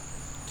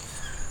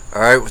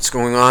Alright, what's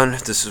going on?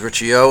 This is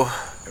Richie O,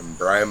 And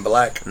Brian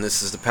Black. and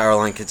this is the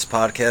Powerline Kids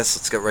podcast.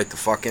 Let's get right the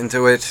fuck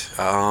into it.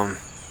 I'm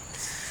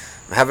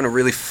having a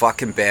really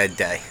fucking bad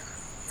day.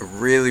 A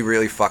really,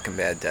 really fucking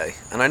bad day.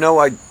 And I know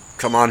I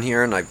come on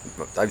here and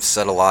I've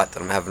said a lot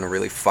that I'm having a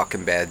really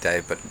fucking bad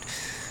day, but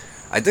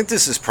I think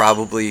this is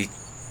probably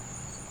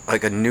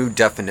like a new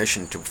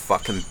definition to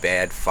fucking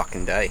bad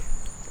fucking day.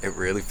 It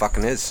really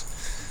fucking is.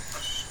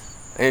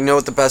 And you know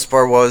what the best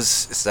part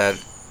was? Is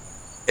that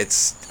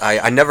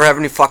I never have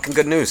any fucking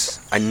good news.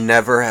 I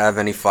never have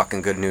any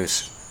fucking good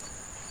news.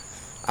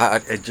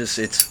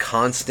 It's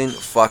constant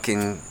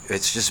fucking,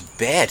 it's just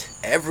bad.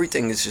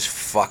 Everything is just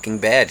fucking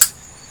bad.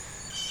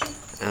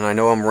 And I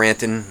know I'm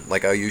ranting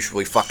like I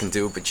usually fucking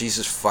do, but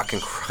Jesus fucking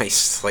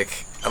Christ,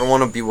 like, I don't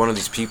want to be one of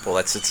these people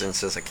that sits there and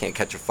says I can't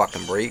catch a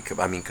fucking break.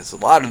 I mean, because a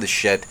lot of the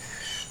shit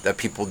that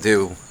people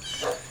do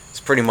is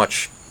pretty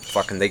much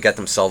fucking, they get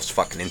themselves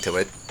fucking into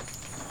it.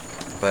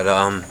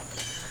 But,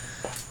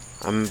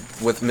 I'm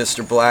with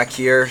Mr. Black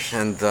here,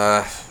 and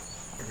we're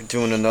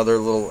doing another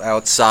little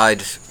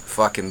outside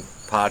fucking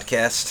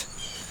podcast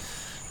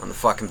on the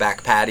fucking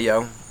back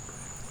patio.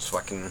 Just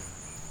fucking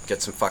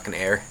get some fucking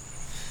air.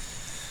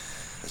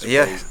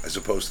 As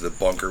opposed to the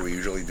bunker we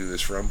usually do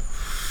this from.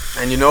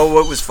 And you know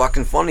what was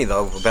fucking funny,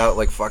 though, about,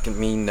 like, fucking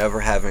me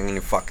never having any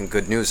fucking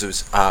good news? It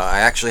was,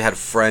 I actually had a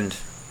friend,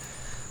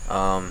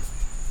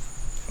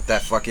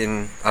 that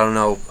fucking, I don't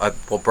know,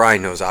 well,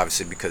 Brian knows,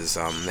 obviously, because,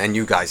 and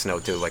you guys know,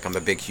 too, like, I'm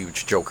a big,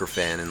 huge Joker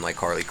fan and, like,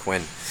 Harley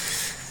Quinn.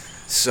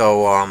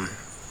 So,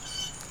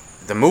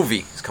 the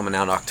movie is coming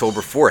out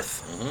October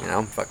 4th, you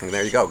know, fucking,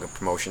 there you go, good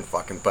promotion,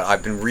 fucking, but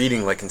I've been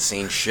reading, like,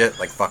 insane shit,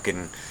 like,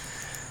 fucking,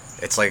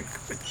 it's, like,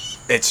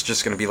 it's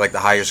just gonna be, like, the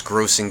highest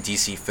grossing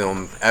DC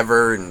film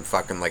ever, and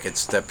fucking, like,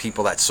 it's the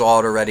people that saw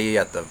it already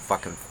at the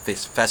fucking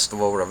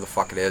festival, whatever the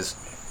fuck it is.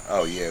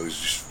 Oh, yeah, it was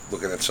just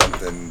looking at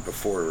something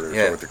before.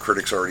 Yeah. The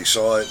critics already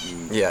saw it.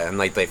 And yeah, and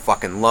like they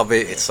fucking love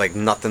it. It's like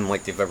nothing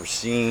like they've ever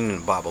seen,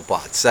 and blah blah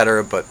blah,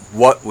 etc. But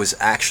what was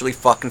actually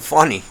fucking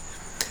funny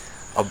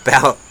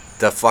about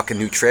the fucking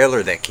new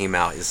trailer that came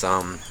out is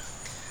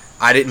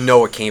I didn't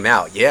know it came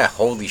out. Yeah,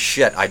 holy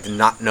shit, I did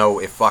not know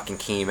it fucking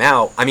came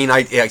out. I mean,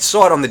 I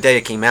saw it on the day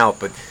it came out,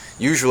 but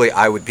usually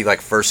I would be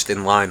like first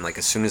in line. Like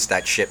as soon as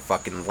that shit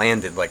fucking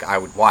landed, like I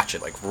would watch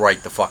it like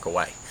right the fuck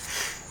away.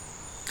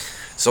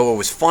 So what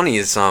was funny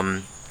is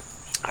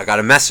I got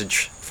a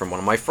message from one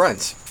of my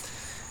friends,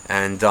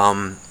 and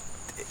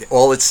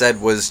all it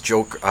said was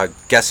Joker.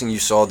 Guessing you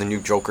saw the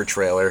new Joker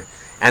trailer,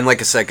 and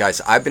like I said,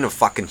 guys, I've been a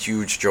fucking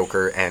huge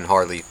Joker and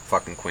Harley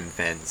fucking Quinn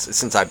fan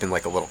since I've been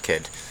like a little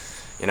kid.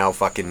 You know,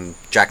 fucking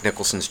Jack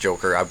Nicholson's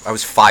Joker. I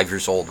was 5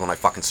 years old when I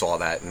fucking saw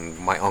that, and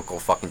my uncle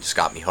fucking just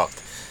got me hooked.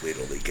 wait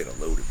till they get a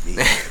load of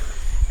me.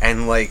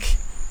 And like,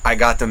 I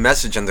got the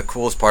message, and the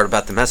coolest part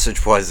about the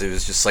message was it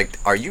was just like,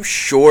 are you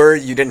sure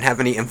you didn't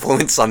have any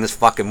influence on this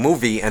fucking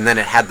movie? And then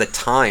it had the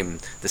time,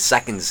 the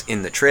seconds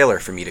in the trailer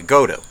for me to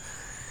go to.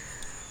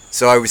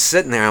 So I was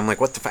sitting there, I'm like,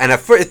 what the and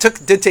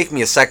it did take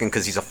me a second,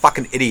 because he's a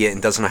fucking idiot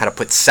and doesn't know how to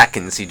put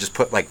seconds. He just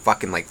put like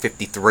fucking like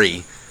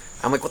 53.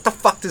 I'm like, what the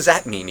fuck does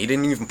that mean? He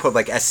didn't even put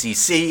like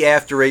SCC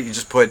after it. He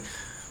just put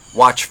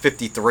watch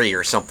 53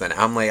 or something.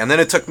 I'm like, and then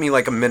it took me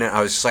like a minute.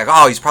 I was just like,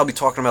 oh, he's probably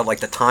talking about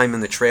like the time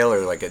in the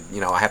trailer, like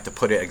I have to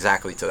put it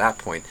exactly to that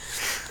point.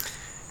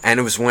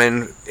 And it was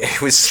when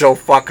it was so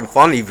fucking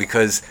funny,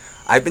 because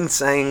I've been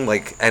saying,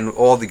 like, and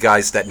all the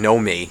guys that know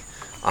me,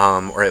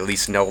 or at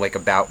least know like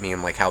about me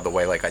and like how the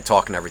way like I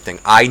talk and everything,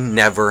 I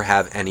never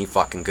have any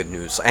fucking good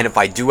news. And if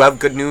I do have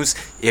good news,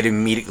 it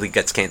immediately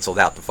gets canceled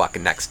out the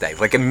fucking next day.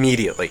 Like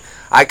immediately.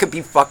 I could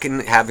be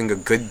fucking having a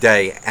good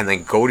day and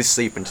then go to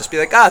sleep and just be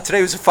like,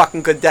 today was a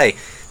fucking good day.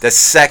 The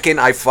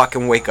second I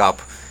fucking wake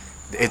up,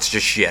 it's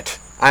just shit.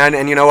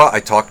 And you know what?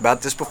 I talked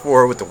about this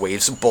before with the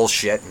waves of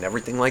bullshit and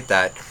everything like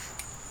that.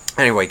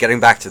 Anyway,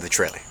 getting back to the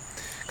trailer,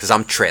 because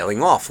I'm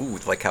trailing off. Ooh,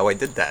 like how I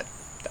did that.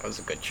 That was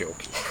a good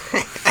joke.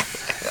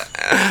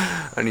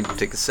 I need to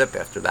take a sip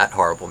after that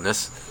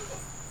horribleness.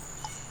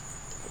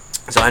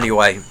 So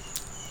anyway,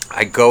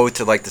 I go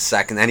to like the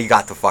second, and he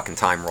got the fucking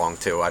time wrong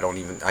too.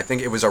 I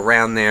think it was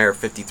around there,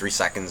 53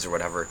 seconds or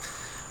whatever.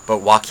 But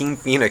Joaquin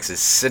Phoenix is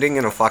sitting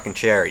in a fucking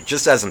chair,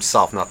 just as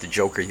himself, not the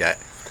Joker yet.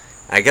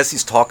 And I guess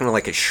he's talking to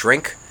like a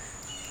shrink.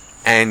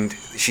 And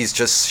she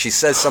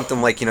says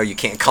something like, you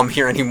can't come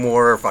here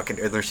anymore, or fucking,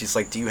 and she's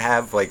like, do you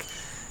have like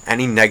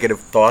any negative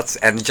thoughts?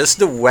 And just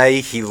the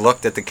way he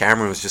looked at the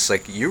camera was just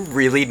like, you're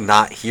really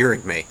not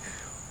hearing me.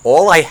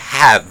 All I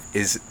have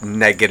is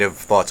negative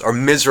thoughts, or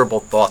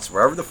miserable thoughts,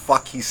 wherever the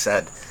fuck he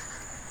said.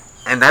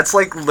 And that's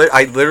like,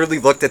 I literally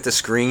looked at the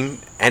screen,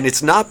 and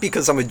it's not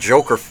because I'm a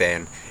Joker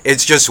fan.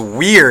 It's just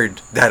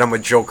weird that I'm a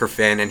Joker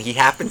fan, and he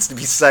happens to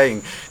be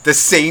saying the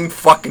same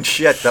fucking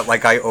shit that,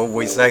 like, I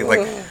always say.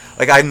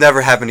 Like I never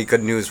have any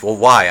good news. Well,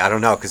 why? I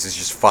don't know, because it's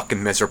just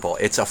fucking miserable.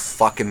 It's a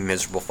fucking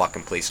miserable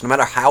fucking place. No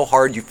matter how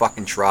hard you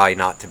fucking try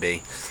not to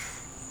be,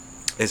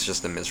 it's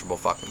just a miserable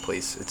fucking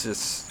place. It's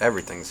just,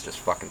 everything's just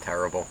fucking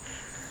terrible.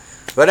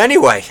 But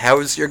anyway, how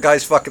was your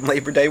guys' fucking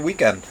Labor Day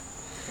weekend?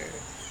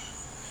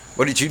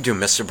 What did you do,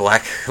 Mr.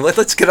 Black?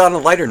 Let's get on a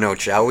lighter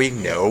note, shall we?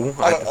 No.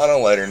 On a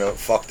lighter note,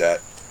 fuck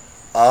that.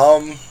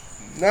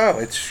 No,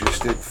 it's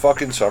just it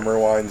fucking summer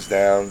winds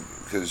down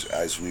because,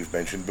 as we've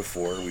mentioned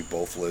before, we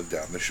both live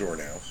down the shore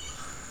now,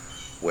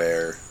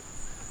 where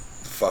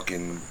the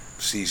fucking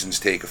seasons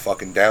take a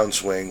fucking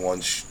downswing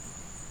once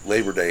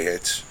Labor Day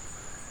hits,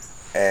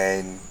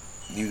 and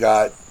you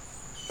got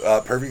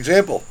a perfect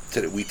example.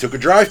 Today, we took a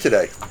drive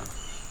today,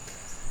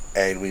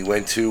 and we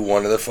went to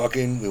one of the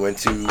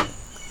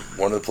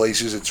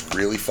places that's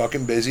really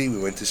fucking busy. We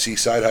went to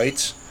Seaside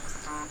Heights,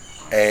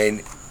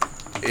 and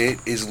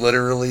it was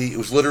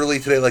literally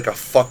today like a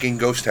fucking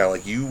ghost town.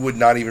 Like, you would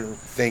not even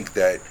think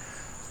that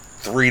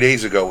 3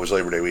 days ago was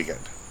Labor Day weekend.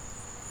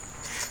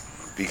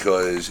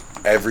 Because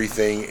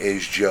everything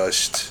is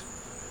just,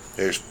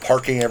 there's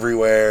parking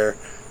everywhere,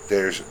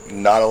 there's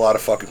not a lot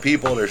of fucking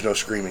people, there's no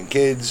screaming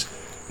kids,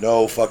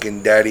 no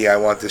fucking daddy, I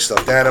want this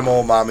stuffed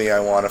animal, mommy, I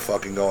want to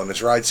fucking go on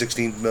this ride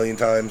 16 million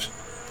times.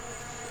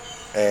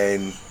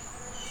 And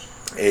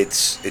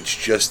it's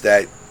just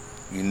that,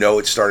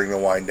 it's starting to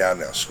wind down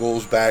now.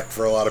 School's back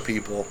for a lot of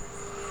people.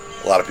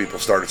 A lot of people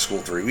started school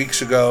 3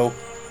 weeks ago.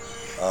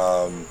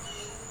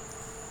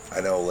 I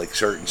know, like,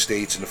 certain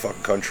states in the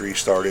fucking country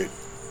started,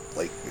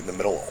 like, in the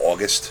middle of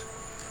August.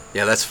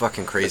 Yeah, that's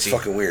fucking crazy. It's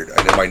fucking weird.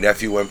 I know my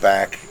nephew went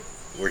back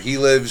where he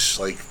lives,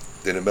 like,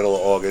 in the middle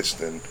of August,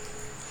 and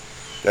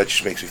that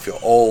just makes me feel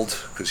old,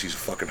 because he's a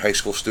fucking high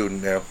school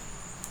student now.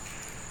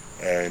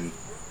 And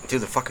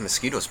dude, the fucking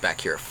mosquitoes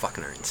back here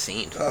are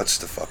insane. Oh, it's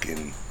the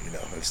fucking,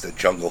 it's the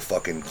jungle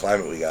fucking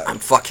climate we got. I'm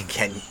fucking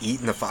getting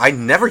eaten. I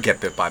never get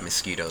bit by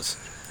mosquitoes.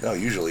 No,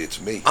 usually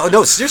it's me. Oh,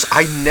 no, seriously,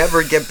 I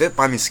never get bit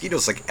by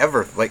mosquitoes, like,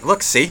 ever. Like,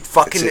 look, see,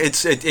 fucking,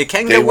 it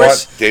can get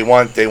worse. They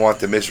want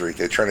the misery.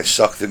 They're trying to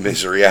suck the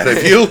misery out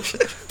of you.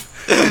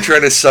 They're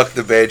trying to suck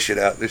the bad shit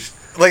out.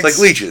 Like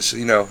leeches,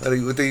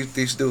 what they used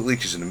to do with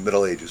leeches in the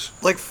Middle Ages.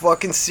 Like,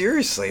 fucking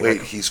seriously.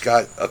 Wait, he's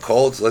got a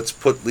cold, let's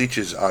put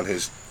leeches on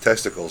his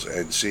testicles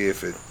and see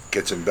if it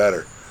gets him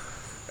better.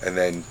 And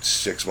then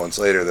 6 months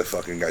later, the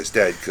fucking guy's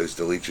dead because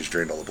the leeches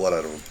drained all the blood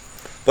out of him.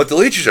 But the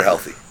leeches are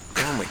healthy.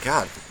 Oh my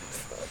god.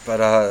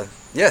 But,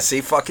 yeah, see,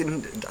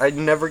 fucking, I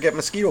never get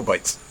mosquito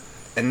bites.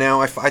 And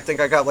now I think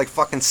I got, like,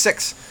 fucking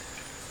 6.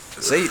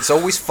 See, it's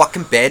always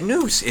fucking bad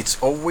news.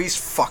 It's always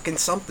fucking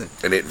something.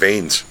 And it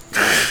veins.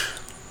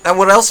 And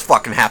what else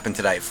fucking happened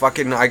today?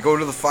 Fucking, I go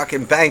to the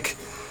fucking bank.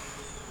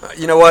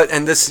 You know what?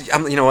 And this,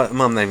 you know what? I'm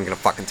not even gonna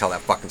fucking tell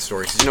that fucking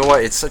story. 'Cause you know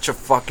what? It's such a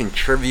fucking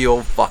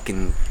trivial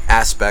fucking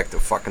aspect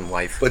of fucking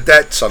life. But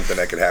that's something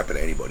that could happen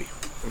to anybody.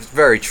 It's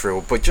very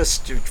true. But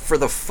just for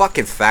the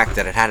fucking fact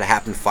that it had to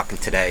happen fucking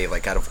today,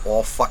 like out of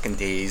all fucking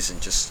days,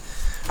 and just,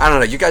 I don't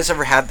know. You guys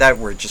ever had that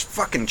where just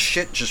fucking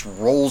shit just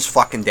rolls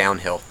fucking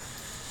downhill?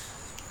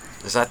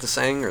 Is that the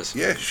saying? Or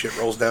yeah, shit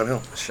rolls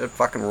downhill. Shit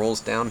fucking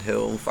rolls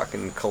downhill,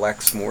 fucking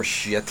collects more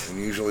shit. And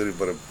usually,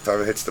 by the time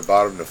it hits the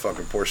bottom, the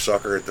fucking poor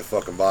sucker at the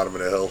fucking bottom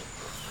of the hill,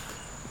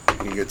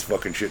 he gets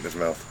fucking shit in his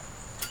mouth.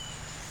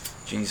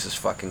 Jesus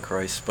fucking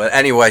Christ. But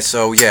anyway,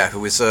 so yeah, it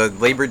was a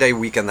Labor Day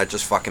weekend that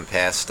just fucking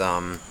passed.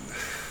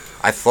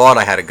 I thought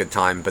I had a good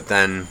time, but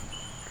then,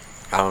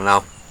 I don't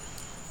know.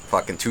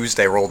 Fucking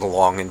Tuesday rolled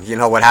along, and you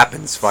know what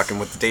happens fucking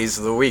with the days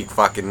of the week.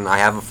 Fucking, I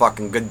have a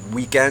fucking good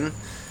weekend.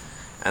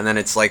 And then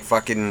it's like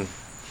fucking,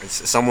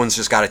 someone's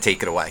just got to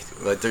take it away.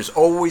 Like, there's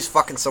always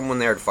fucking someone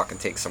there to fucking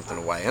take something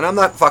away. And I'm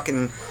not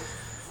fucking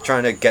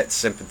trying to get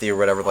sympathy or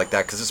whatever like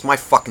that, because it's my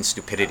fucking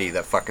stupidity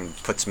that fucking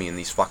puts me in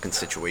these fucking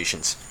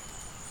situations.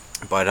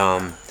 But,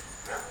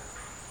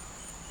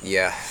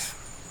 yeah,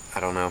 I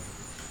don't know.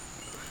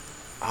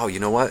 Oh, you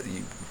know what?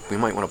 We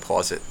might want to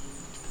pause it.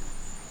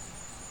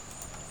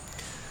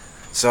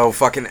 So,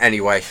 fucking,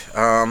 anyway,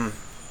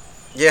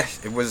 yeah,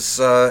 it was,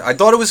 I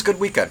thought it was a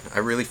good weekend. I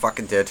really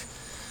fucking did.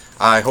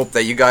 I hope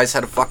that you guys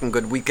had a fucking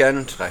good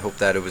weekend. I hope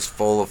that it was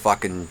full of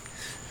fucking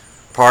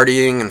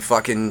partying and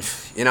fucking,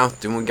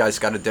 doing what you guys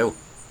gotta do.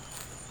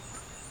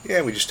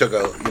 Yeah, we just took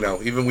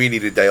even we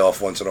need a day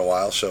off once in a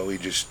while, so we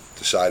just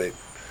decided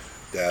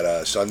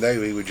that Sunday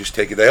we would just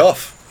take a day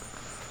off.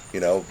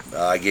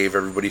 I gave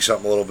everybody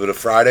something a little bit of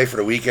Friday for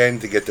the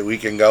weekend to get the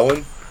weekend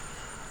going.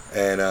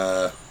 And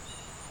other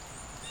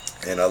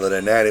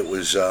than that, it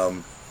was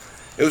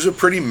a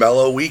pretty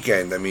mellow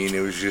weekend. I mean,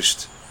 it was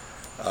just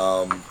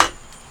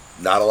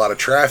not a lot of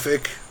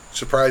traffic,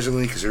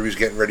 surprisingly, because everybody's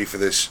getting ready for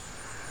this,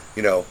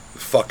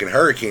 fucking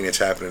hurricane that's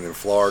happening in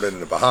Florida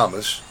and the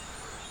Bahamas.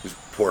 These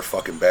poor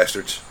fucking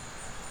bastards.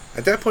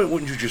 At that point,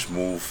 wouldn't you just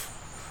move?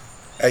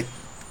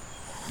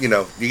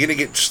 You're going to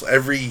get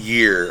every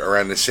year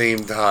around the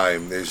same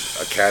time, there's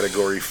a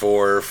Category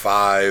 4 or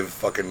 5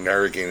 fucking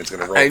hurricane that's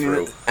going to roll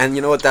through. And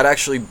you know what? That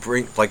actually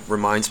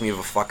reminds me of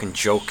a fucking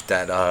joke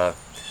that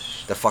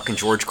fucking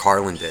George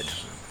Carlin did.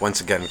 Once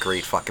again,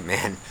 great fucking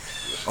man.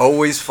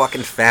 Always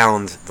fucking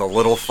found the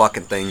little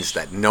fucking things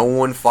that no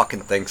one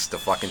fucking thinks to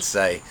fucking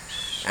say.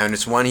 And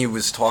it's when he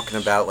was talking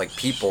about, like,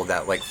 people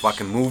that, like,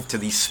 fucking moved to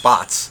these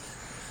spots.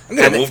 I'm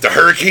gonna move to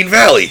Hurricane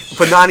Valley.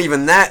 But not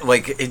even that.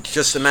 Like, it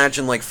just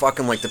imagine like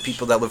fucking like the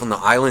people that live on the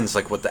islands,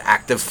 like with the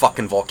active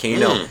fucking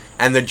volcano.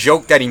 And the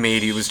joke that he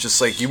made, he was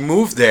just like, you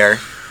moved there,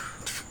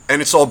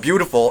 and it's all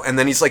beautiful, and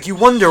then he's like, you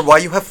wonder why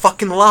you have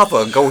fucking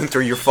lava going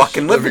through your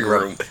fucking living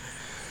room.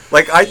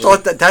 Like, I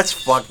thought that's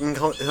fucking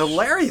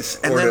hilarious.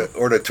 And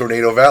or the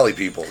Tornado Valley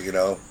people, you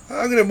know.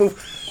 I'm gonna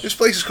move. This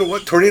place is called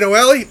what? Tornado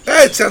Valley?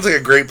 It sounds like a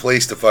great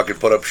place to fucking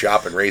put up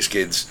shop and raise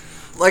kids.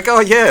 Like, oh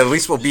yeah, at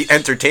least we'll be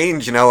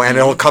entertained, you know, and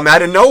it'll come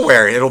out of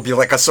nowhere. It'll be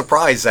like a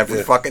surprise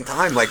every fucking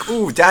time. Like,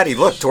 ooh, daddy,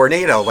 look,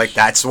 tornado. Like,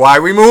 that's why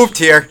we moved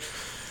here.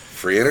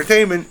 Free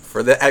entertainment.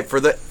 For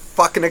the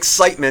fucking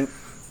excitement.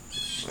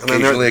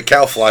 Occasionally a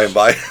cow flying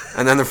by.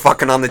 And then they're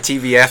fucking on the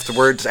TV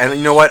afterwards. And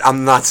you know what?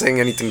 I'm not saying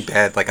anything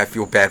bad. Like, I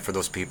feel bad for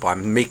those people.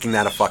 I'm making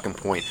that a fucking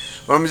point.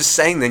 But I'm just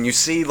saying, then you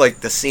see, like,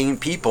 the same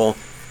people.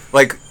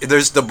 Like,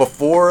 there's the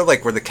before,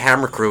 like, where the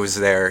camera crew is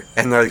there,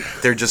 and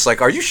they're just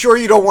like, are you sure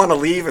you don't want to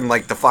leave? And,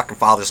 like, the fucking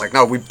father's like,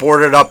 no, we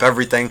boarded up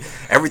everything.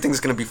 Everything's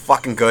going to be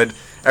fucking good.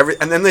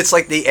 And then it's,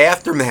 like, the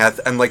aftermath,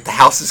 and, like, the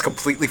house is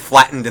completely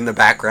flattened in the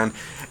background,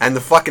 and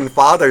the fucking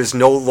father is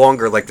no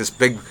longer, like, this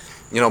big,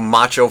 you know,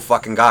 macho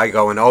fucking guy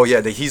going, oh,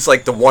 yeah, he's,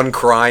 like, the one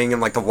crying, and,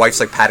 like, the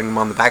wife's, like, patting him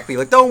on the back, being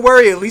like, don't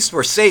worry, at least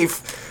we're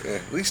safe. Yeah,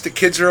 at least the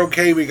kids are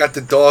okay. We got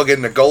the dog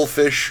and the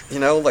goldfish. You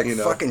know, like,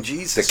 fucking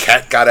Jesus. The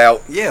cat got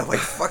out. Yeah, like,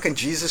 fucking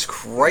Jesus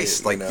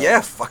Christ. Like, know. yeah,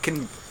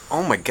 fucking,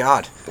 oh, my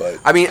God. But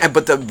I mean,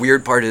 but the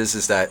weird part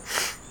is that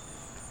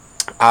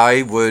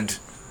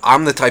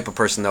I'm the type of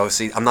person, though,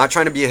 see, I'm not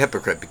trying to be a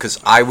hypocrite, because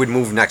I would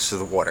move next to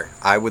the water.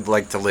 I would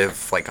like to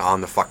live, like,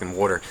 on the fucking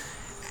water.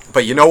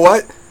 But you know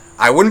what?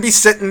 I wouldn't be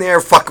sitting there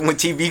fucking with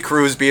TV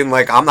crews being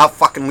like, I'm not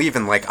fucking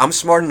leaving. Like, I'm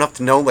smart enough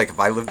to know, like, if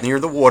I live near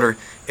the water,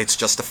 it's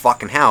just a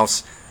fucking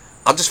house.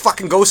 I'll just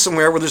fucking go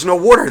somewhere where there's no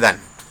water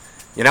then.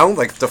 You know?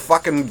 Like, if the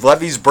fucking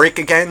levees break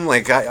again,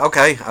 like,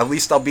 okay, at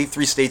least I'll be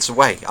 3 states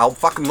away. I'll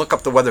fucking look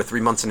up the weather 3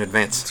 months in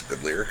advance. That's a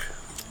good lyric.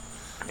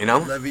 You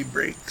know? Levee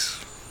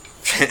breaks.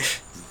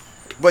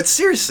 But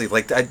seriously,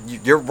 like,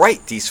 you're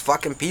right. These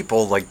fucking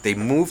people, like, they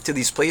move to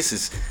these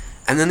places,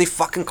 and then they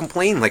fucking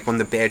complain, like, when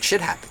the bad shit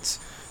happens.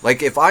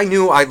 Like, if I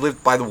knew I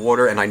lived by the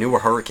water and I knew a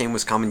hurricane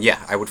was coming,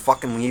 yeah, I would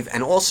fucking leave.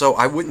 And also,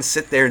 I wouldn't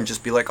sit there and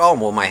just be like, oh,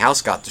 well, my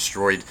house got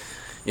destroyed.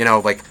 You know,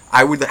 like,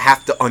 I would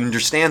have to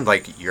understand,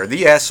 like, you're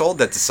the asshole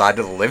that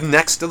decided to live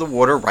next to the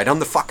water, right on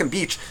the fucking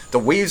beach. The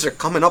waves are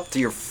coming up to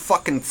your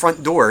fucking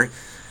front door.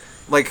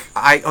 Like,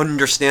 I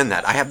understand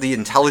that. I have the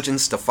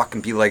intelligence to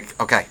fucking be like,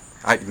 okay,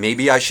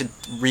 maybe I should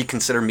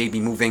reconsider maybe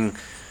moving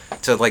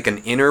to, like, an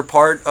inner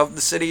part of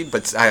the city,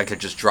 but I could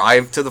just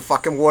drive to the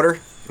fucking water.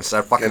 Instead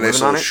of fucking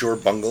living on it. Shore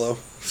bungalow.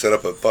 Set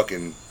up a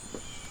fucking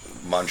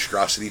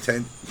monstrosity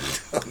tent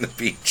on the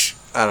beach.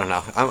 I don't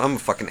know. I'm a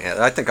fucking.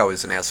 I think I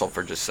was an asshole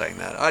for just saying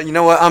that. You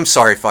know what? I'm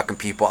sorry, fucking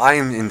people. I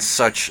am in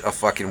such a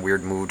fucking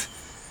weird mood.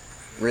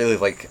 Really,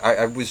 like,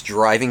 I was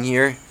driving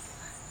here,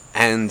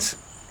 and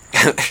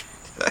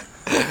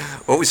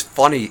what was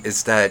funny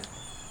is that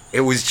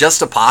it was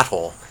just a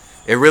pothole.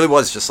 It really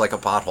was just like a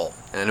pothole,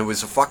 and it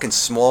was a fucking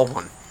small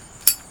one.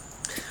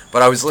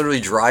 But I was literally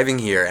driving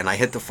here, and I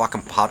hit the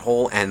fucking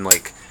pothole, and,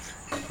 like,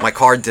 my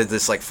car did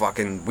this, like,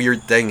 fucking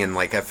weird thing, and,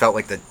 like, I felt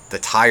like the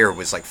tire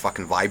was, like,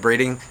 fucking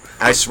vibrating.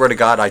 And I swear to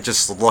God, I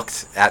just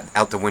looked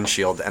out the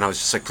windshield, and I was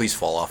just like, please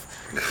fall off.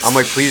 I'm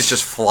like, please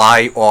just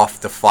fly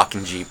off the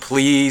fucking Jeep.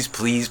 Please,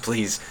 please,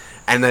 please.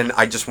 And then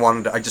I just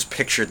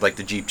pictured, like,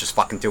 the Jeep just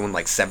fucking doing,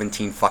 like,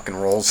 17 fucking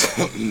rolls.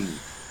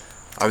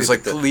 I was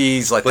like,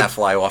 please let that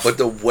fly off. But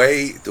the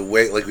way,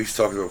 like we've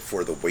talked about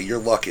before, the way your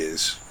luck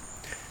is,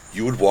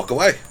 you would walk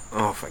away.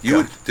 Oh my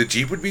God. The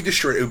Jeep would be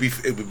destroyed.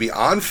 It would be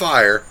on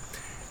fire.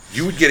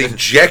 You would get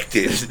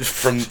ejected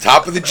from the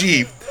top of the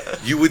Jeep.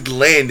 You would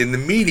land in the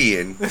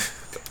median,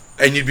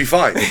 and you'd be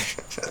fine.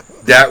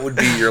 That would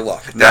be your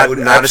luck. That would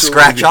not a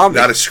scratch on me.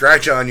 Not a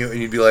scratch on you, and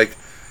you'd be like,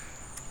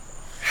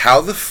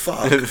 how the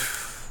fuck?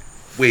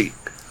 Wait,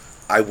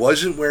 I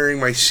wasn't wearing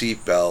my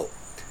seatbelt.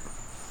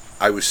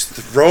 I was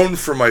thrown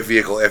from my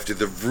vehicle after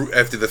the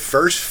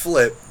first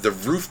flip. The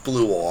roof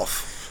blew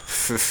off.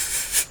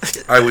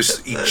 I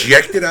was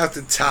ejected out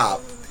the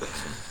top.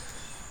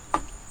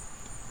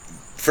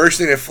 First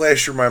thing that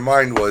flashed through my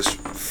mind was,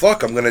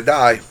 fuck, I'm going to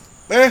die.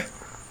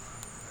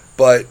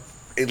 But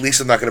at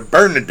least I'm not going to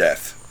burn to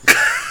death.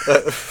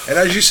 And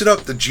as you sit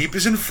up, the Jeep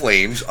is in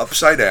flames,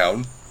 upside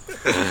down,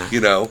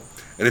 you know.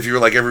 And if you were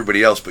like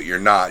everybody else, but you're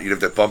not, you'd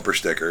have that bumper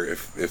sticker.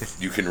 If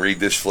you can read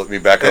this, flip me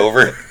back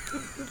over.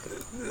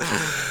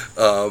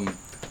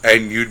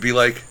 And you'd be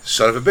like,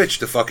 son of a bitch.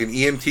 The fucking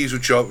EMTs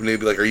would show up and they'd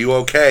be like, are you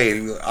okay?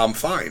 And I'm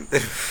fine.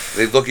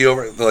 They'd look you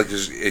over, like,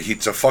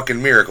 it's a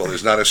fucking miracle.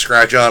 There's not a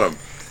scratch on him,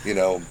 you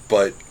know.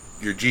 But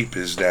your Jeep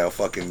is now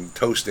fucking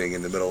toasting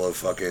in the middle of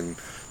fucking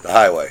the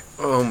highway.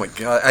 Oh my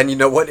God. And you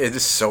know what? It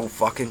is so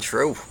fucking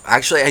true.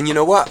 Actually, and you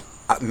know what?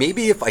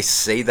 Maybe if I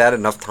say that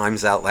enough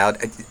times out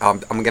loud, I'm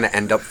going to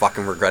end up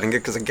fucking regretting it,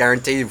 because I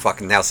guarantee you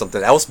fucking now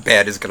something else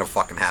bad is going to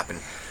fucking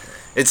happen.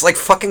 It's like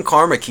fucking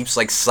karma keeps,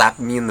 like,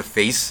 slapping me in the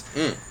face.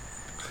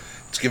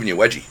 It's giving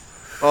you a wedgie.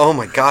 Oh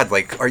my god,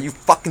 like, are you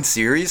fucking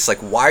serious? Like,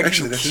 why do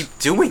Actually, you keep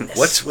doing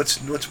this?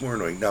 What's more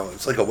annoying? No,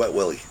 it's like a wet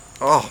willy.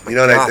 Oh my You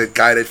know god. that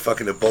guy that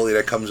fucking the bully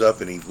that comes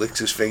up and he licks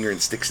his finger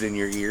and sticks it in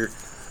your ear.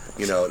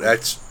 You know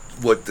that's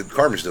what the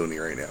karma's doing to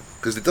you right now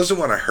because it doesn't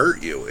want to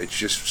hurt you. It's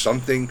just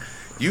something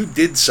you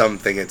did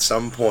something at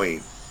some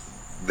point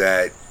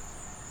that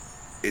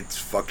it's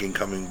fucking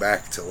coming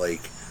back to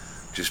like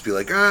just be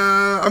like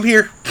I'm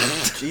here.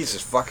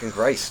 Jesus fucking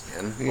Christ,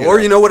 man. You Or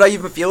know. you know what I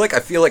even feel like? I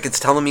feel like it's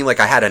telling me like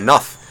I had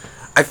enough.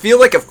 I feel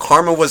like if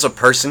karma was a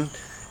person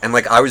and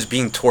like I was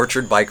being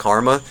tortured by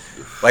karma,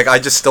 like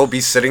I'd just still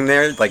be sitting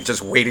there like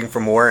just waiting for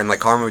more and like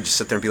karma would just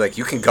sit there and be like,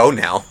 you can go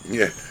now.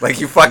 Yeah, Like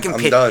you fucking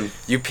I'm done.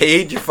 You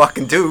paid your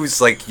fucking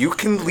dues, like you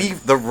can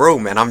leave the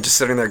room and I'm just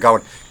sitting there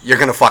going, you're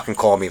gonna fucking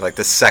call me like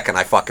the second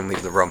I fucking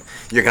leave the room.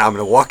 I'm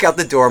gonna walk out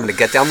the door, I'm gonna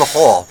get down the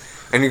hall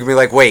and you're gonna be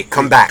like, wait,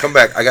 come back. Come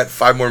back. I got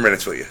 5 more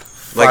minutes with you.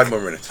 Like, 5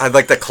 more minutes. I'd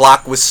like the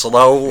clock was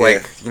slow.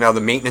 Yeah. Like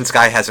the maintenance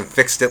guy hasn't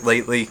fixed it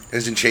lately.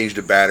 Hasn't changed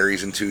the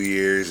batteries in 2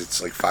 years.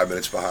 It's like 5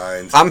 minutes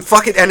behind. I'm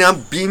fucking and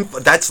I'm being.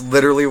 That's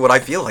literally what I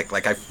feel like.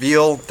 Like I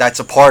feel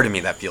that's a part of me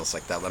that feels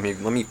like that. Let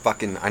me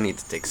fucking. I need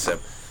to take a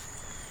sip.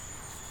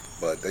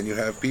 But then you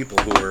have people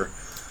who are,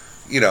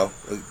 the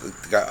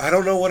guy, I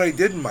don't know what I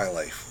did in my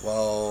life.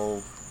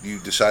 Well, you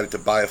decided to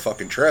buy a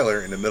fucking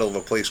trailer in the middle of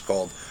a place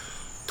called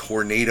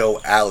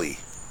Tornado Alley.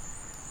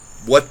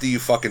 What do you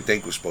fucking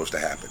think was supposed to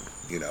happen?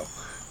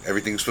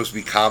 Everything's supposed to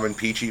be calm and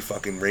peachy,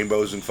 fucking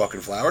rainbows and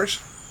fucking flowers?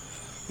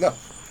 No.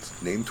 It's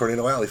named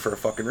Tornado Alley for a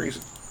fucking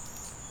reason.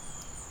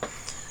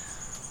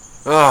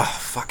 Oh,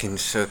 fucking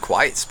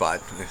quiet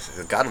spot.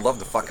 Gotta love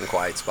the fucking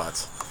quiet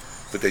spots.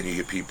 But then you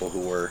get people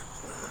who are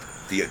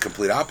the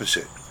complete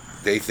opposite.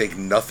 They think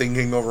nothing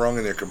can go wrong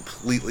and they're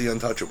completely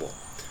untouchable.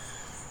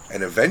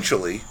 And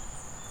eventually,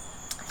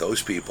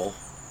 those people,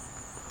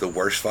 the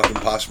worst fucking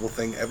possible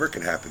thing ever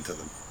can happen to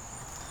them.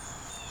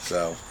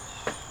 So,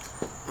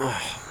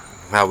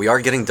 Wow, we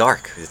are getting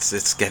dark.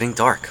 It's getting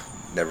dark.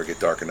 never get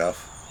dark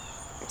enough.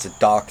 It's a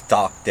dark,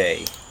 dark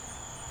day.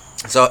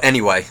 So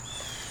anyway,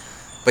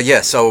 but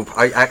yeah, so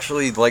I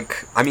actually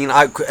like. I mean,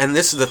 and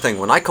this is the thing.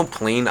 When I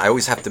complain, I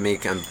always have to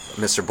make. And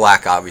Mr.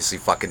 Black obviously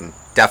fucking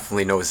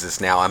definitely knows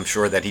this now. I'm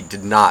sure that he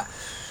did not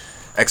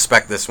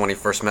expect this when he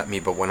first met me.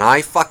 But when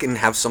I fucking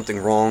have something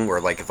wrong, or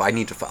like if I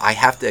need to, I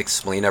have to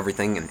explain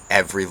everything in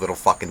every little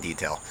fucking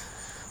detail.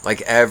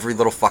 Like every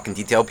little fucking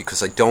detail,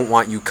 because I don't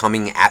want you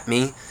coming at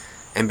me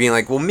and being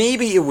like, well,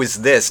 maybe it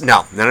was this.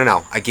 No.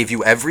 I give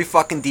you every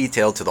fucking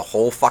detail to the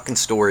whole fucking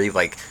story.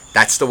 Like,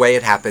 that's the way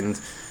it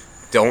happened.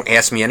 Don't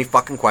ask me any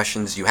fucking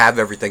questions. You have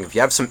everything. If you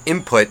have some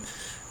input,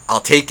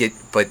 I'll take it.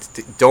 But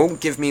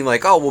don't give me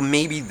like, oh, well,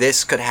 maybe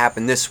this could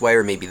happen this way,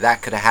 or maybe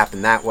that could have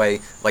happened that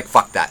way. Like,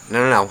 fuck that.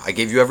 No. I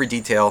gave you every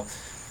detail.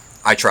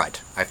 I tried.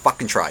 I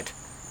fucking tried.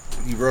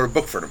 You wrote a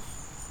book for them.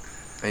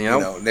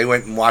 And, They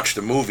went and watched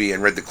the movie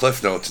and read the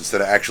cliff notes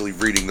instead of actually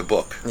reading the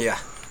book. Yeah.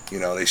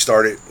 They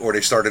started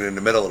in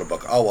the middle of the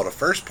book. Oh, well, the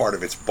first part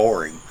of it's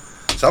boring.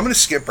 So I'm going to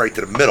skip right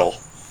to the middle,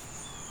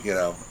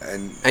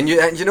 and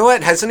you know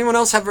what? Has anyone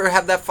else ever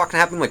had that fucking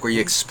happen? Like where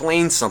you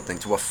explain something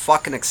to a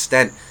fucking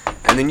extent,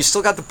 and then you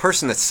still got the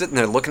person that's sitting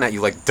there looking at you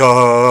like,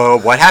 duh,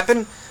 what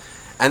happened?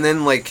 And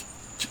then like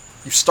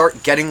you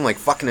start getting like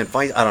fucking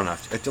advice. I don't know.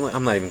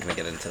 I'm not even gonna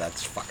get into that.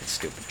 It's fucking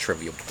stupid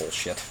trivial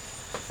bullshit.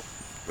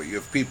 But you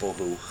have people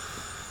who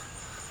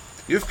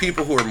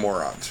are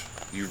morons.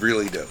 You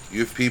really do.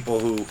 You have people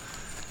who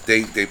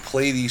they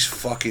play these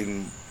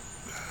stupid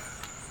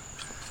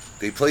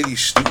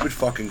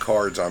fucking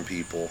cards on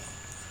people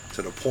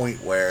to the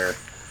point where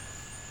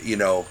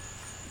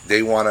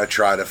they want to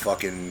try to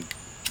fucking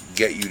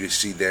get you to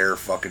see their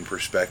fucking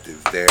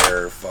perspective,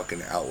 their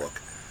fucking outlook.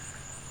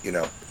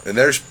 And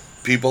there's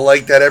people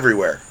like that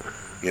everywhere.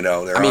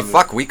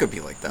 Fuck, we could be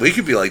like that. We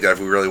could be like that if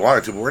we really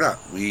wanted to, but we're not.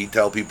 We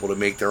tell people to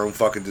make their own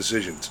fucking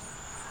decisions.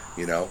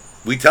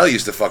 We tell you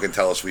to fucking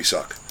tell us we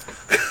suck.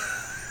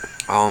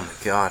 Oh my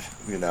god.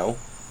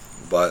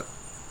 But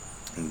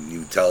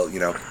we tell you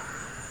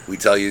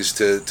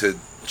to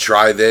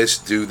try this,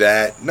 do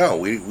that. No,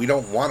 we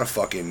don't want a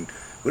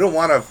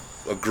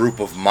group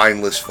of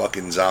mindless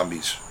fucking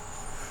zombies.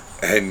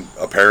 And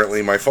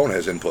apparently my phone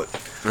has input.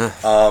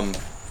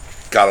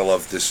 Gotta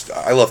love this.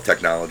 I love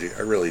technology.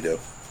 I really do.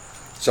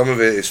 Some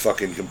of it is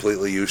fucking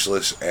completely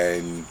useless,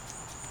 and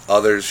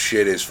others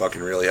shit is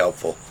fucking really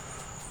helpful.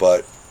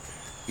 But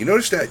you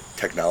notice that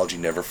technology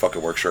never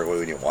fucking works right away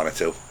when you want it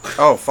to.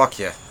 Oh fuck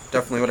yeah,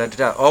 definitely what I did.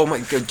 Oh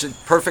my god,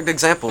 perfect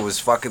example was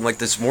fucking like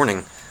this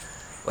morning.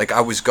 Like I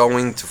was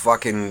going to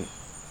fucking,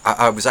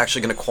 I was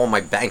actually gonna call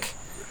my bank,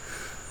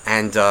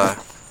 and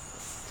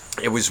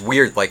it was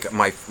weird. Like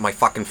my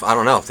fucking, I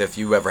don't know if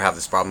you ever have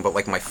this problem, but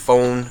like my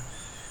phone.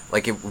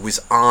 Like, it was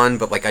on,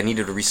 but, like, I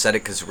needed to reset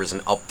it because there was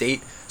an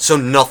update. So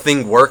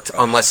nothing worked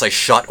unless I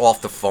shut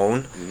off the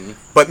phone. Mm-hmm.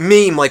 But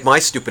me, like, my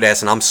stupid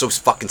ass, and I'm so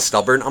fucking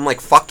stubborn, I'm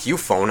like, fuck you,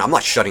 phone. I'm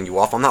not shutting you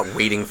off. I'm not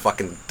waiting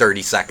fucking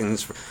 30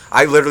 seconds.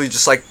 I literally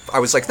just, like, I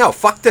was like, no,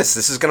 fuck this.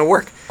 This is going to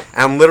work.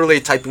 And I'm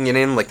literally typing it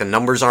in, like, the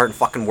numbers aren't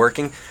fucking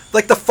working.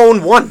 Like, the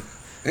phone won.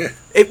 Yeah.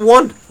 It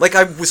won. Like,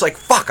 I was like,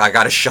 fuck, I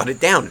gotta shut it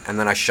down. And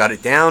then I shut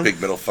it down.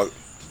 Big middle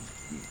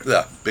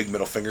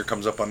finger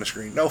comes up on the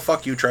screen. No,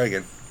 fuck you, try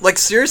again. Like,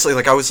 seriously,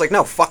 like, I was like,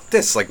 no, fuck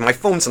this. Like, my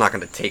phone's not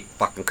gonna take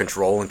fucking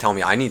control and tell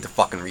me I need to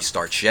fucking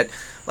restart shit.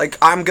 Like,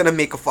 I'm gonna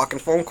make a fucking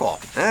phone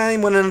call.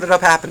 And what ended up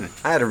happening?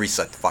 I had to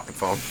reset the fucking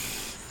phone.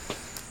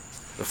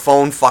 The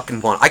phone fucking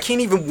won. I can't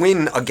even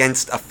win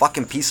against a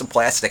fucking piece of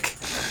plastic.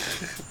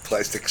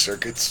 Plastic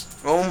circuits.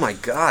 Oh my A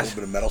god. little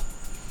bit of metal.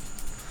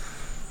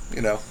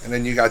 You know, and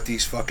then you got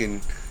these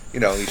fucking, you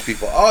know, these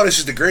people, oh, this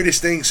is the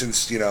greatest thing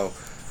since, you know,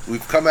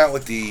 we've come out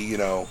with the, you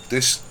know,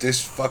 this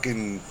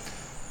fucking,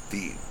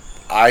 the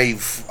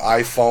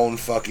iPhone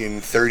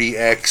fucking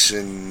 30X,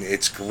 and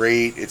it's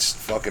great, it's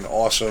fucking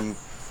awesome,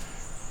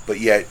 but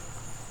yet,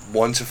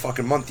 once a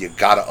fucking month, you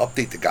gotta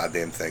update the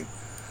goddamn thing,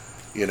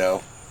 you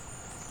know,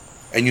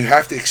 and you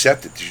have to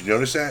accept it. Did you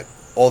notice that?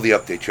 All the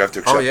updates, you have to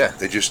accept it.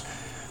 They just,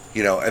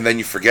 you know, and then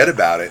you forget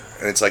about it,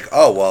 and it's like,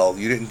 oh, well,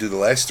 you didn't do the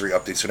last 3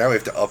 updates, so now we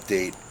have to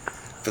update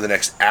for the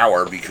next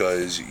hour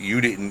because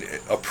you didn't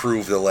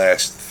approve the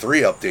last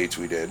 3 updates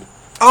we did.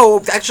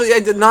 Oh, actually,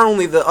 I did not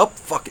only the up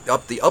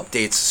the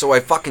updates, so I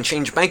fucking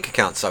changed bank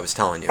accounts, I was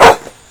telling you.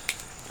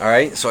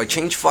 Alright, so I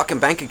changed fucking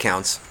bank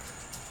accounts,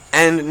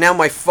 and now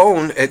my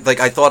phone, like,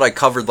 I thought I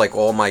covered, like,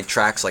 all my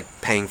tracks, like,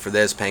 paying for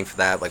this, paying for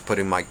that, like,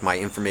 putting my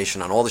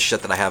information on all the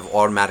shit that I have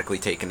automatically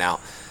taken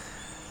out.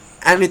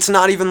 And it's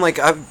not even like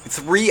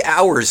 3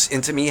 hours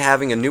into me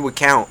having a new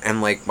account,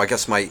 and like I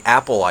guess my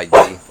Apple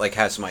ID like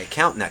has my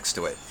account next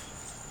to it.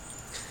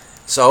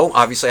 So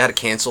obviously I had to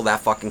cancel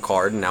that fucking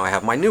card, and now I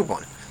have my new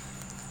one.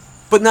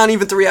 But not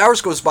even 3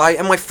 hours goes by,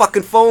 and my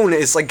fucking phone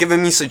is like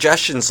giving me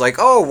suggestions like,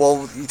 oh,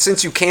 well,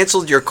 since you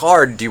canceled your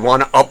card, do you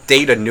want to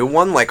update a new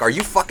one? Like, are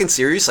you fucking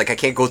serious? Like, I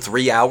can't go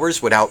 3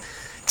 hours without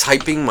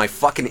typing my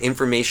fucking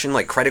information,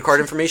 like credit card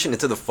information,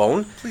 into the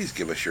phone? Please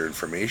give us your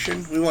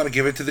information. We want to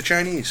give it to the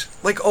Chinese.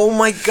 Like, oh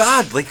my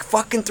god, like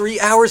fucking 3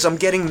 hours I'm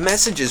getting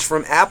messages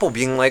from Apple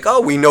being like,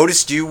 oh, we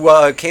noticed you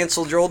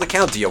canceled your old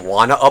account. Do you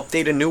want to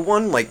update a new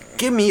one? Like,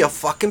 give me a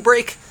fucking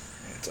break.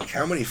 It's like,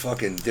 how many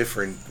fucking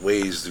different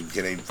ways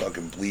can they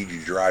fucking bleed you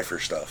dry for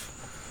stuff?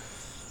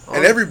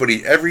 And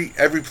everybody,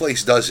 every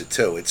place does it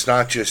too. It's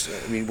not just,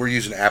 I mean, we're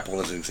using Apple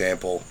as an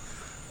example.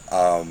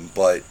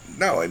 But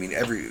no, I mean,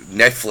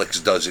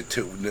 Netflix does it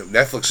too.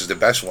 Netflix is the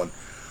best one.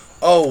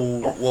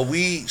 Oh, well,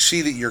 we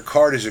see that your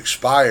card is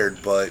expired,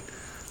 but,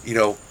 you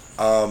know,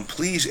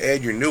 please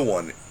add your new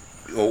one,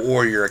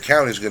 or your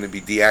account is going to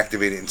be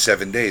deactivated in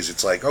 7 days.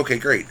 It's like, okay,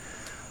 great.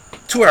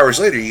 2 hours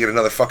later, you get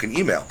another fucking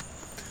email.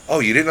 Oh,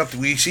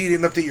 we see you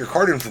didn't update your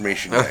card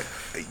information yet.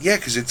 Yeah,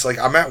 because it's like,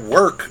 I'm at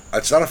work.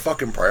 It's not a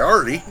fucking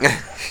priority,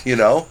 you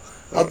know?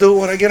 I'll do it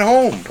when I get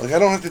home. Like, I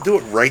don't have to do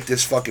it right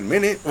this fucking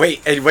minute.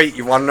 Wait,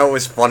 you want to know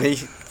what's funny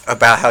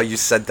about how you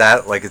said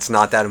that? Like, it's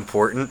not that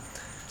important?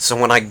 So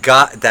when I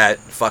got that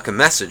fucking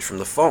message from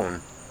the phone,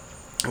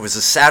 it was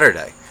a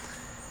Saturday,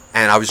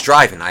 and I was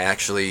driving. I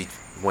actually,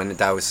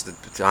 that was the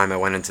time I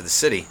went into the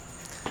city.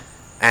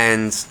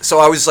 And so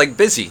I was, like,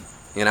 busy,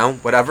 you know,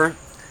 whatever.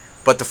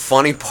 But the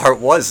funny part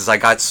was, I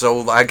got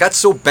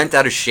so bent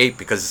out of shape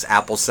because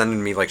Apple's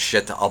sending me, like,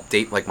 shit to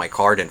update, like, my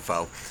card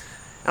info.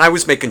 And I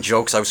was making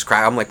jokes. I was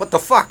crying. I'm like, what the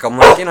fuck? I'm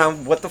like, you know,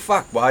 what the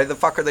fuck? Why the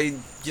fuck are they,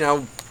 you know,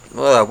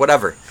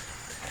 whatever.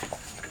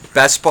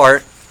 Best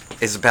part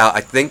is about,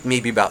 I think,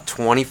 maybe about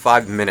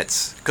 25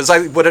 minutes. Because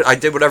I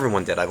did what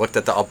everyone did. I looked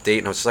at the update,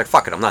 and I was just like,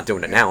 fuck it, I'm not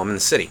doing it now. I'm in the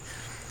city.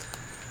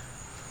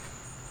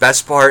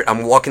 Best part,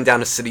 I'm walking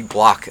down a city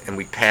block, and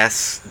we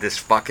pass this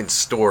fucking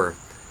store.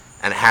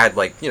 And it had,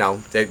 like, you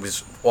know,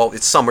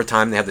 it's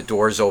summertime. They have the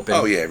doors open.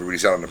 Oh, yeah,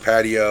 everybody's out on the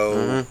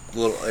patio,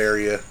 little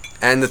area.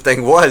 And the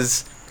thing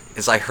was,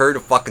 is I heard a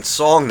fucking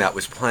song that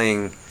was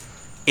playing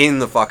in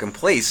the fucking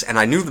place, and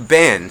I knew the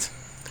band,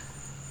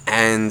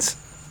 and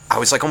I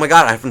was like, oh my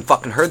god, I haven't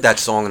fucking heard that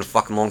song in a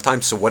fucking long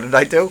time. So what did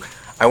I do?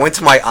 I went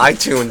to my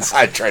iTunes.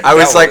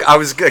 I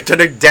was going to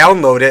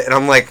download it, and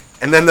I'm like,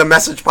 and then the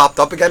message popped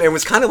up again. It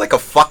was kind of like a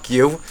fuck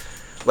you.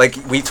 Like,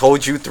 we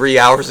told you 3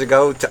 hours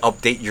ago to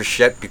update your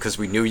shit because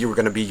we knew you were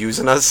going to be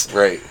using us.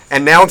 Right.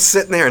 And now I'm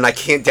sitting there and I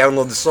can't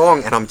download the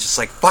song, and I'm just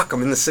like, fuck,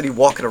 I'm in the city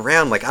walking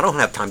around. Like, I don't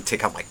have time to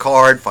take out my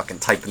card, fucking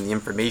type in the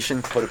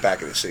information. Put it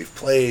back in a safe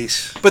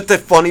place. But the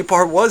funny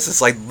part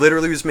was, I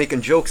literally was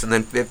making jokes, and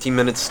then 15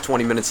 minutes,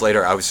 20 minutes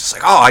later, I was just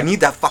like, oh, I need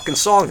that fucking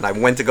song. And I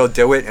went to go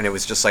do it, and it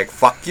was just like,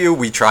 fuck you,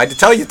 we tried to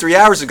tell you 3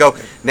 hours ago.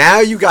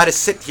 Now you got to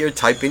sit here,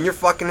 type in your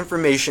fucking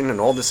information and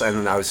all this,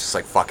 and I was just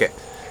like, fuck it.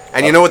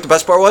 And you know what the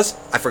best part was?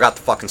 I forgot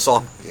the fucking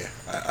song. Yeah,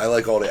 I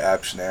like all the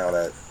apps now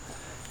that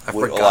I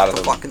forgot a lot of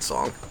the fucking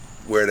song.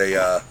 Where they,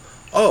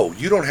 oh,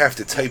 you don't have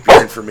to type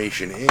your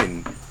information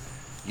in.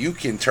 You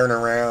can turn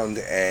around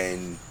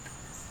and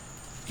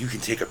you can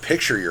take a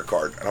picture of your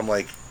card. And I'm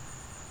like,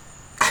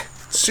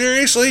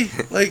 seriously?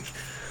 Like,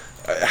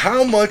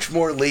 how much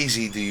more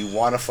lazy do you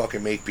want to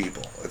fucking make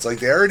people? It's like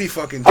they already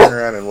fucking turn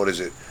around and what is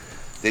it?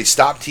 They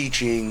stopped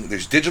teaching.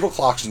 There's digital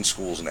clocks in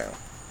schools now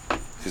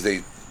because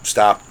they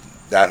stopped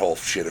that whole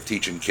shit of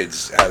teaching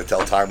kids how to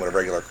tell time with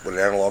an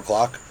analog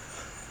clock.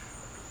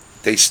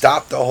 they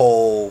stopped the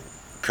whole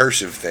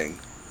cursive thing.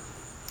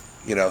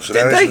 You know, so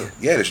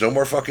there's no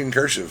more fucking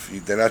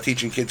cursive. They're not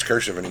teaching kids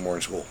cursive anymore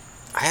in school.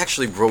 I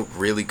actually wrote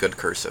really good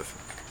cursive.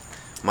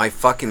 My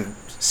fucking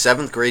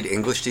 7th grade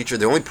English teacher,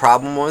 the only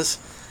problem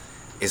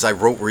is I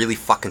wrote really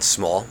fucking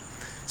small.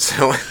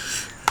 So,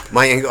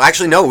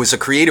 actually, no, it was a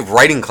creative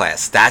writing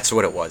class. That's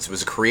what it was. It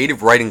was a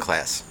creative writing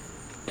class.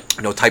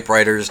 No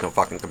typewriters, no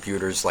fucking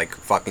computers, like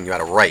fucking you had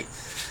to write.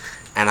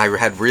 And I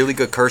had really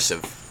good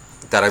cursive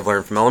that I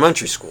learned from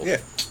elementary school. Yeah.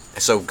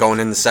 So going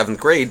into 7th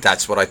grade,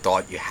 that's what I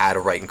thought you had to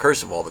write in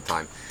cursive all the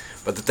time.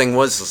 But the thing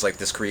was like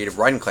this creative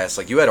writing class,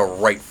 like you had to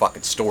write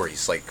fucking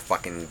stories. Like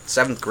fucking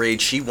 7th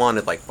grade, she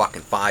wanted like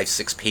fucking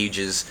 5-6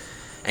 pages.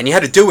 And you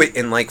had to do it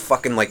in like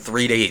fucking like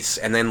 3 days.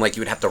 And then like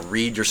you would have to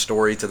read your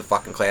story to the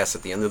fucking class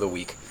at the end of the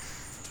week.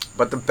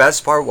 But the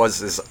best part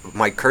is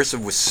my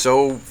cursive was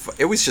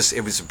it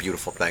was a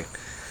beautiful thing.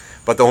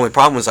 But the only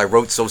problem was I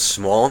wrote so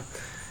small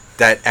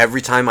that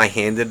every time I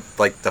handed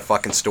like the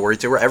fucking story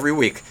to her every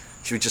week,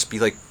 she would just be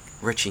like,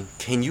 Richie,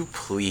 can you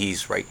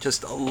please write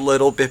just a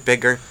little bit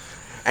bigger?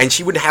 And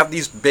she would have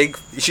these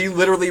she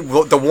literally,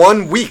 the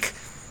one week,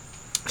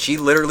 she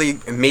literally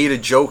made a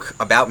joke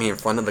about me in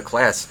front of the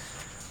class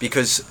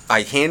because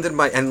I handed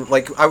and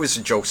like, I was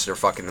a jokester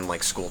fucking in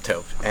like school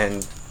too.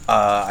 And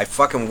I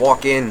fucking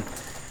walk in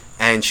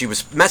and she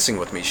was messing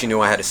with me. She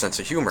knew I had a sense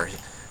of humor.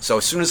 So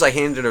as soon as I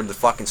handed her the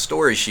fucking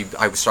story,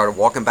 I started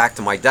walking back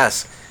to my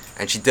desk.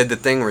 And she did the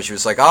thing where she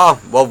was like,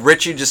 oh, well,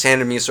 Richie just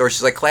handed me a story.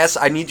 She's like, class,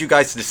 I need you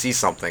guys to see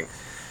something.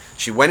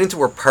 She went into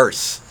her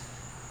purse,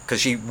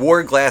 because she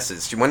wore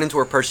glasses. She went into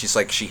her purse. She's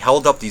like, she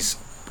held up these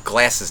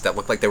glasses that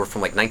looked like they were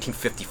from like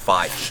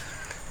 1955.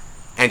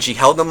 And she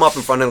held them up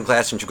in front of the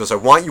class and she goes, I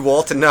want you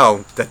all to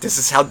know that this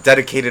is how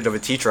dedicated of a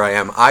teacher I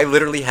am. I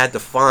literally had to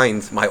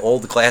find my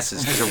old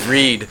glasses to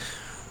read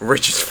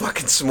Richie's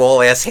fucking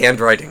small ass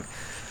handwriting.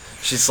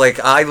 She's like,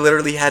 I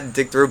literally had to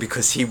dig through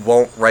because he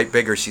won't write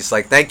bigger. She's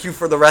like, thank you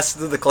for the rest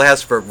of the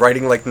class for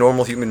writing like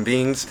normal human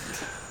beings.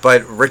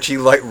 But Richie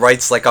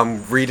writes like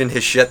I'm reading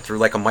his shit through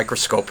like a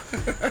microscope.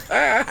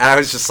 And I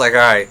was just like, all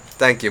right,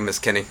 thank you, Miss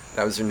Kinney.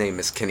 That was her name,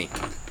 Miss Kinney.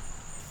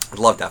 I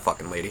love that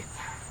fucking lady.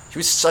 She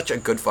was such a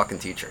good fucking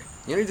teacher.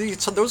 You know,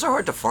 those are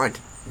hard to find.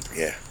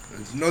 Yeah.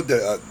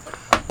 A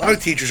lot of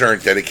teachers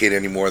aren't dedicated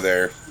anymore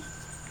there.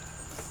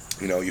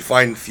 You know, you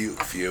find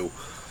few.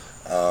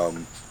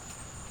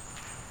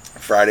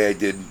 Friday I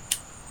did,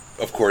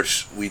 of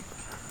course, we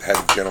had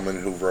a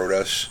gentleman who wrote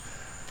us,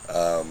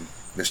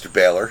 Mr.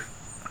 Baylor,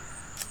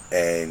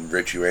 and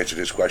Rich, you answered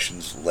his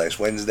questions last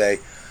Wednesday.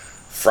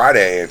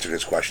 Friday I answered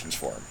his questions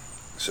for him.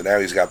 So now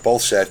he's got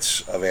both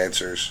sets of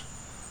answers.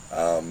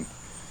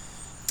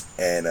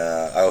 And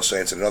I also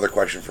answered another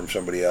question from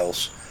somebody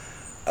else,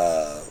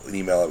 an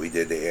email that we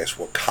did. They asked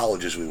what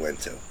colleges we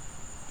went to.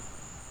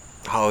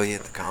 Oh, yeah,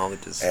 the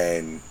colleges.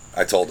 And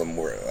I told them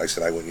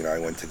I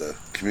went to the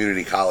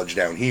community college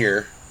down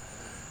here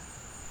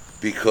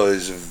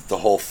because of the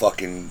whole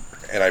fucking,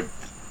 and I,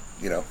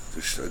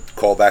 just a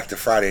call back to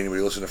Friday.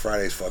 Anybody listen to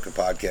Friday's fucking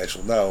podcast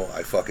will know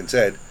I fucking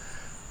said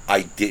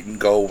I didn't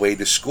go away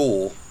to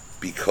school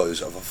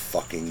because of a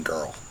fucking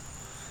girl.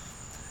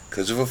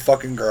 Because of a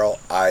fucking girl,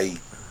 I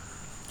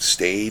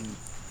stayed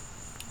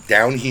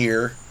down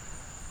here,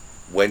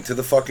 went to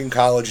the fucking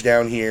college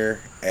down here,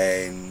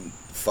 and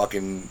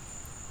fucking,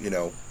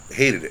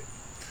 hated it.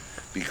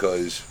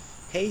 Because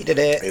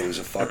it was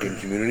a fucking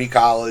community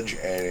college,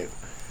 and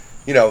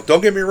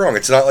don't get me wrong,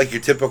 it's not like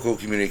your typical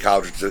community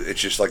college. It's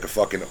just like a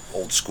fucking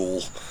old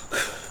school.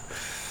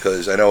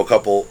 Because I know a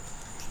couple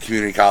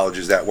community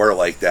colleges that were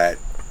like that.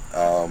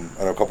 I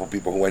know a couple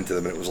people who went to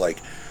them, and it was like,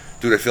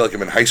 dude, I feel like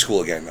I'm in high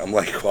school again. I'm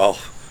like, well,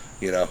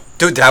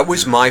 Dude, that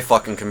was my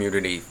fucking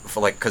community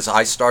because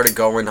I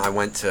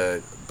went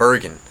to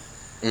Bergen.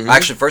 Mm-hmm.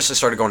 Actually, first I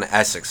started going to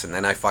Essex, and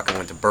then I fucking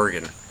went to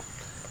Bergen.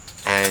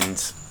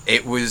 And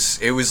it was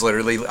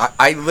literally,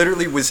 I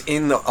literally was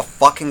in a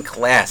fucking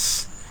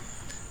class,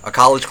 a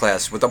college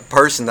class, with a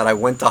person that I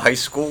went to high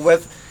school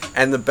with.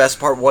 And the best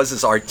part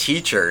is our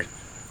teacher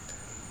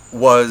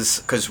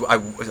because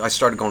I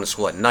started going to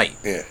school at night.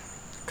 Yeah.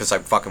 Because I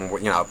fucking,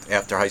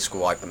 after high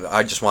school,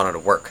 I just wanted to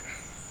work.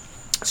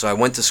 So I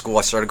went to school,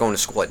 I started going to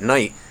school at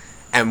night,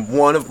 and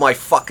one of my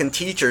fucking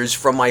teachers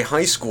from my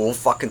high school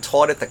fucking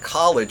taught at the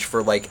college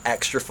for, like,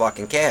 extra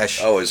fucking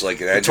cash. Oh, is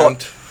like an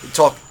adjunct? He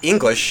taught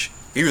English.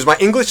 He was my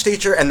English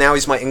teacher, and now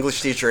he's my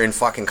English teacher in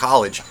fucking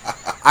college.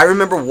 I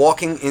remember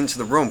walking into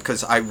the room,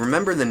 because I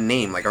remember the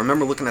name. Like, I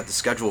remember looking at the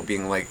schedule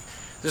being like,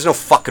 there's no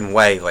fucking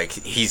way, like,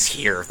 he's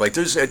here. Like,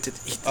 it's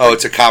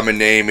a common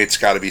name, it's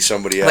gotta be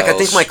somebody else. Like, I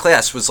think my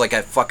class was, like,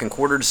 at fucking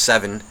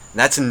 6:45, and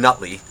that's in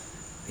Nutley.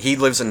 He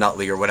lives in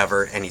Nutley or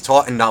whatever, and he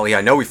taught in Nutley.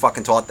 I know he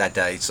fucking taught that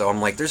day, so I'm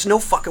like, there's no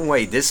fucking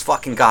way this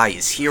fucking guy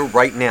is here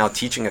right now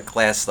teaching a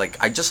class. Like,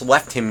 I just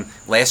left him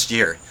last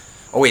year.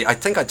 Oh, wait, I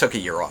think I took a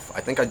year off.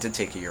 I think I did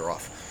take a year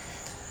off.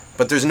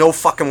 But there's no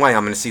fucking way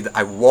I'm going to see that.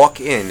 I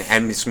walk in,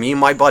 and it's me and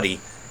my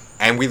buddy,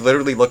 and we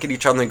literally look at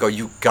each other and go,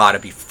 you gotta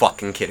be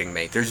fucking kidding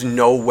me. There's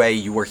no way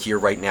you are here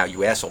right now,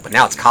 you asshole. But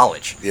now it's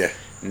college. Yeah.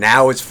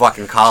 Now it's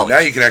fucking college. So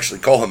now you can actually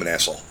call him an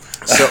asshole.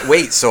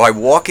 So I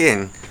walk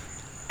in,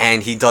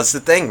 and he does the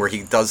thing where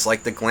he does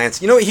like the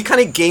glance. You know, he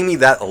kind of gave me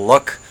that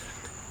look,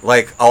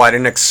 like, oh, I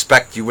didn't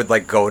expect you would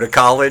like go to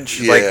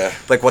college. Yeah.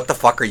 Like what the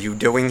fuck are you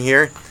doing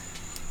here?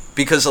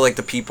 Because of like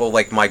the people,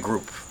 like my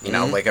group, you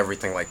know, like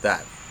everything like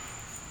that.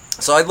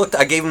 So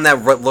I gave him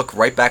that look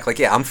right back, like,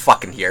 yeah, I'm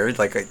fucking here.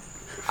 Like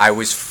I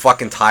was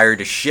fucking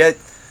tired as shit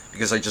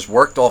because I just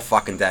worked all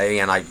fucking day,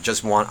 and I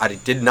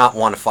did not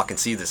want to fucking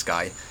see this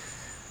guy.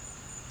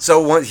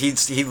 So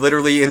he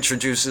literally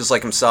introduces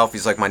like himself.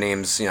 He's like, my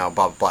name's, you know,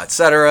 blah blah blah,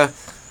 etc.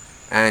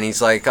 And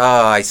he's like, oh,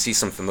 I see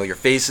some familiar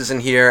faces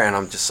in here, and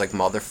I'm just like,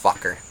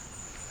 motherfucker.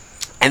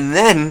 And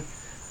then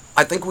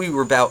I think we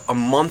were about a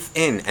month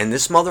in, and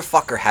this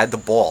motherfucker had the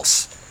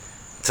balls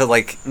to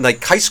like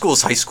high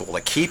school's high school,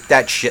 like keep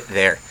that shit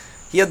there.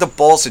 He had the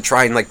balls to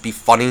try and like be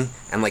funny,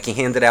 and like he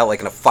handed out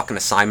like a fucking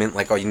assignment,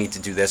 like, oh, you need to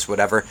do this,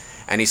 whatever.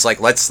 And he's like,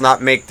 let's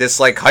not make this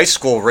like high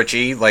school,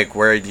 Richie, like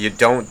where you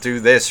don't do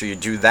this or you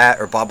do that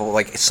or blah blah blah.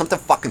 Like it's something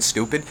fucking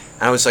stupid.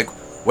 And I was like,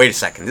 wait a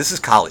second, this is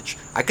college.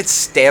 I could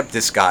stab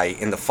this guy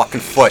in the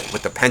fucking foot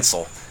with a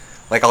pencil.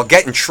 Like I'll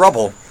get in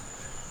trouble,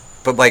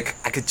 but like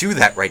I could do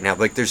that right now.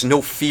 Like there's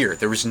no fear.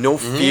 There was no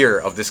fear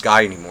of this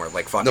guy anymore.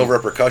 Like fucking no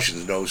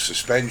repercussions, no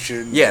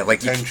suspension. Yeah, no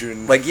like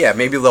detention.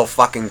 Maybe they'll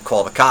fucking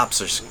call the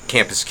cops or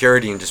campus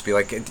security and just be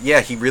like,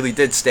 yeah, he really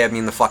did stab me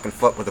in the fucking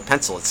foot with a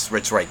pencil.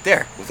 It's right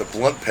there. With a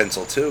blunt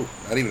pencil too,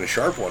 not even a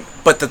sharp one.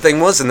 But the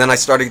thing was, and then I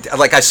started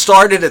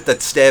at the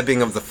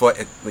stabbing of the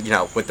foot, you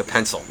know, with the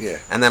pencil. Yeah.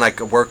 And then I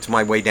worked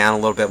my way down a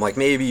little bit. I'm like,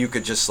 maybe you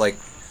could just like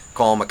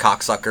call him a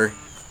cocksucker.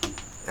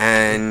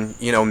 And,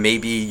 you know,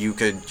 maybe you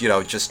could, you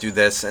know, just do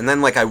this. And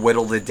then, like, I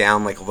whittled it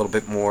down, like, a little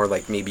bit more.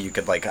 Like, maybe you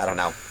could, like, I don't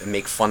know,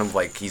 make fun of,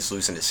 like, he's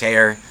losing his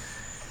hair.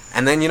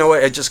 And then, you know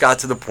what, it just got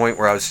to the point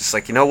where I was just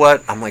like, you know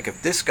what? I'm like, if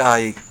this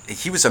guy,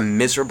 he was a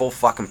miserable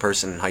fucking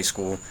person in high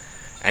school.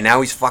 And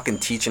now he's fucking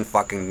teaching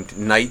fucking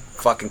night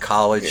fucking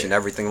college and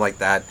everything like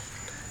that.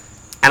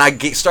 And I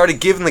started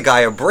giving the guy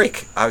a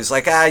break. I was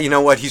like, you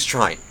know what? He's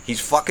trying. He's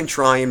fucking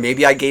trying.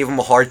 Maybe I gave him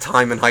a hard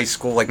time in high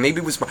school. Like,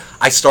 maybe it was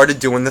I started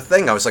doing the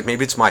thing. I was like,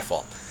 maybe it's my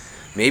fault.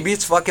 Maybe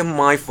it's fucking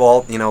my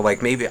fault. You know,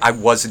 like, maybe I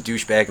was a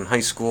douchebag in high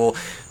school.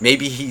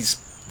 Maybe he's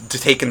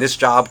taking this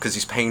job because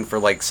he's paying for,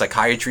 like,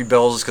 psychiatry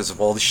bills because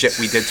of all the shit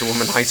we did to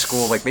him in high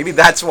school. Like, maybe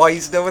that's why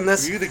he's doing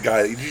this. Were you the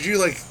guy, did you,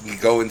 like, you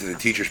go into the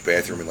teacher's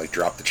bathroom and, like,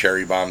 drop the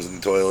cherry bombs in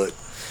the toilet?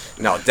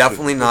 No,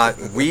 definitely not.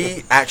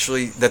 We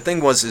actually, the thing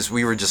was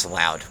we were just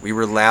loud. We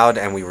were loud,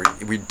 and we were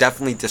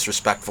definitely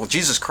disrespectful.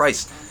 Jesus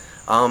Christ.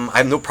 I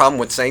have no problem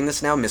with saying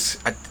this now.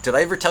 Did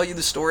I ever tell you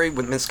the story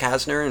with Miss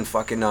Kasner in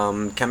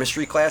fucking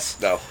chemistry class?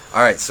 No.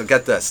 All right, so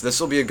get this. This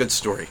will be a good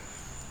story.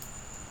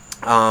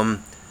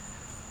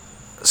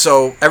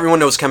 So everyone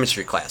knows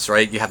chemistry class,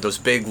 right? You have those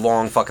big,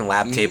 long fucking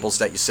lab tables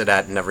that you sit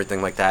at and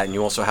everything like that, and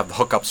you also have the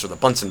hookups for the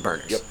Bunsen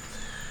burners. Yep.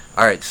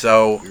 All right,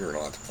 so... We weren't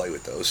allowed to play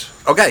with those.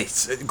 Okay,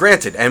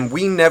 granted, and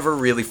we never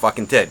really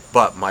fucking did.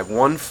 But my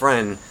one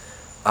friend,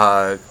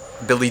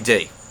 Billy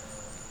D,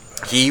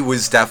 he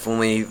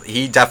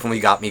definitely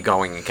got me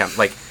going in chem.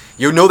 Like,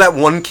 you know that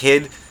one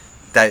kid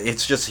that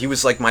he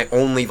was like my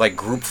only like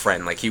group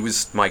friend. Like, he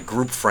was my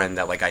group friend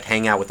that like I'd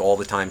hang out with all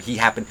the time. He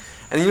happened...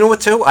 And you know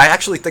what, too? I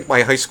actually think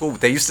my high school,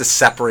 they used to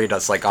separate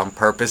us, like, on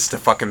purpose to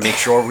fucking make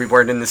sure we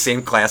weren't in the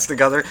same class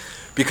together.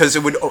 Because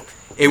it would...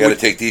 You gotta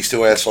take these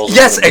two assholes.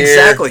 Yes,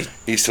 exactly.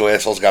 These two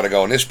assholes gotta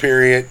go in this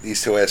period.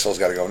 These two assholes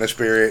gotta go in this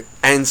period.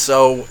 And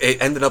so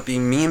it ended up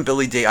being me and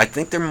Billy D. I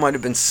think there might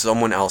have been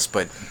someone else,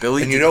 but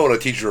Billy D. And you know when the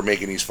teachers were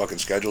making these fucking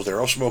schedules,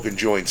 they're all smoking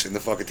joints in the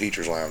fucking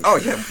teacher's lounge. Oh,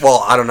 yeah.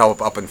 Well, I don't know,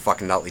 up in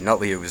fucking Nutley.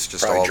 Nutley, it was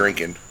just probably all...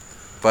 drinking.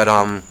 But,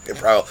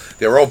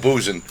 They were all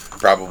boozing,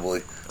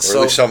 probably. Or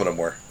at least some of them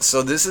were.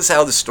 So this is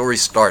how the story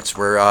starts,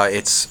 where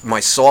it's my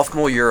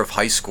sophomore year of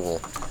high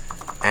school,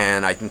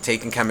 and I've been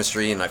taking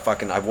chemistry, and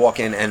I walk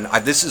in, and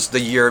this is the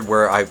year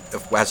where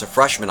as a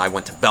freshman, I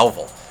went to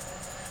Belleville.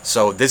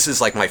 So this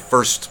is like my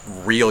first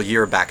real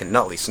year back in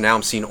Nutley. So now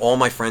I'm seeing all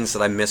my friends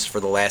that I missed for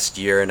the last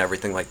year and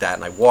everything like that,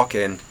 and I walk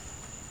in,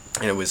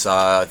 and it was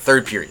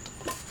third period,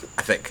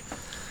 I think.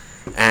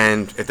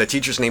 And the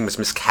teacher's name was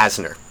Miss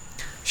Kasner.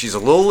 She's a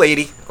little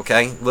lady,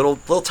 okay? Little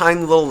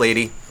tiny little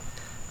lady.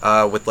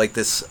 With like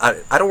this,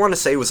 I don't want to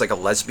say it was like a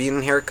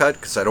lesbian haircut,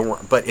 because I don't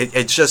want, but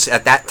it's just,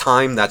 at that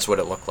time, that's what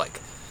it looked like.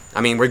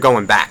 I mean, we're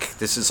going back.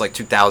 This is like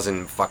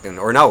 2000 fucking,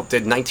 or no,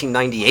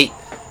 1998,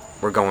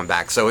 we're going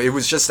back. So it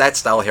was just that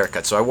style of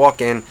haircut. So I walk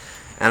in,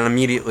 and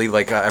immediately,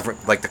 like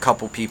the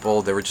couple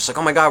people, they were just like,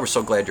 oh my God, we're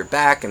so glad you're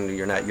back, and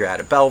you're out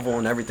of Belleville,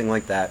 and everything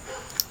like that.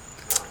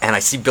 And I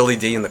see Billy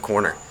D in the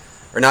corner.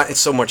 Or not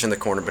so much in the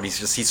corner, but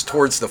he's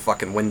towards the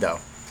fucking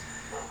window.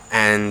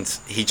 And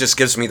he just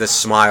gives me this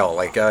smile,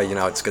 like, you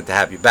know, it's good to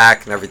have you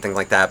back and everything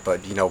like that,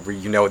 but, you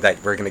know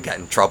that we're going to get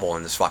in trouble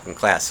in this fucking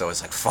class. So I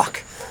was like,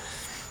 fuck.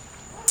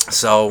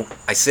 So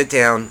I sit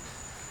down.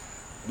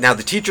 Now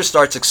the teacher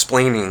starts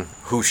explaining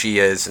who she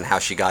is and how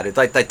she got it.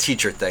 Like that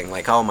teacher thing,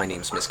 like, oh, my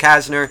name's Miss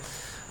Kasner.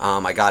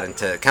 I got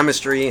into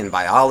chemistry and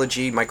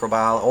biology,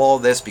 microbiology, all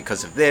this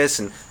because of this,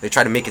 and they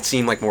try to make it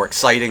seem like more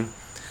exciting.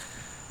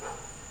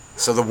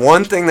 So the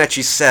one thing that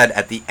she said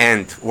at the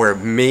end, where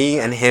me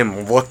and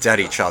him looked at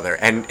each other,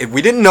 and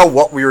we didn't know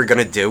what we were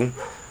going to do,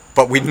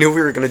 but we knew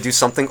we were going to do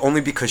something only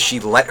because she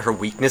let her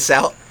weakness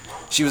out.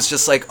 She was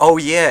just like, oh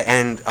yeah,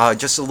 and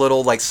just a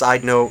little like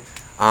side note,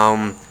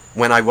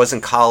 when I was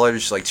in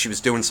college, like she was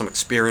doing some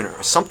experiment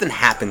or something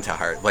happened to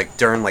her, like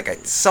during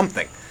like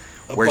something.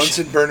 A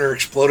Bunsen burner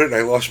exploded and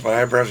I lost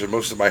my eyebrows and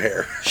most of my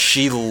hair.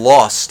 She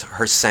lost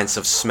her sense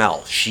of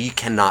smell. She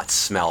cannot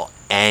smell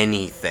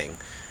anything.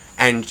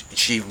 And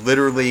she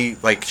literally,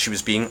 like, she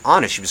was being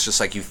honest. She was just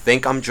like, you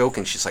think I'm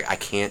joking? She's like, I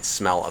can't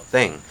smell a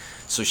thing.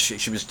 So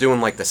she was doing,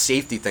 like, the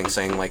safety thing,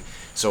 saying, like,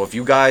 so if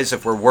you guys,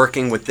 if we're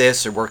working with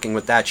this or working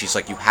with that, she's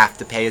like, you have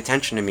to pay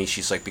attention to me.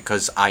 She's like,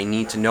 because I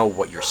need to know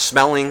what you're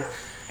smelling,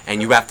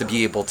 and you have to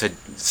be able to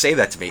say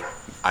that to me.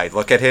 I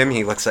look at him,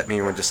 he looks at me,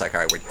 and we're just like,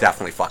 all right, we're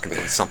definitely fucking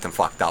doing something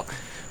fucked up.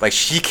 Like,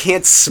 she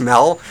can't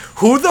smell.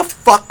 Who the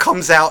fuck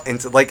comes out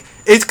into, like,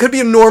 it could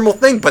be a normal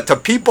thing, but to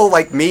people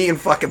like me and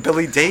fucking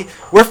Billy D,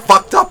 we're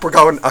fucked up. We're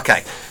going,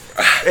 okay,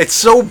 it's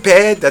so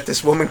bad that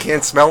this woman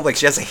can't smell, like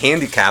she has a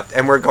handicap,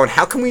 and we're going,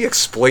 how can we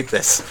exploit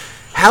this?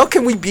 How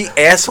can we be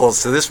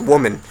assholes to this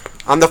woman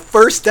on the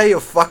first day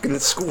of fucking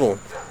school?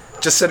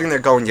 Just sitting there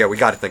going, yeah, we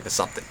gotta think of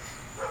something.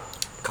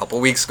 A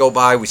couple weeks go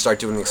by, we start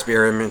doing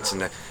experiments,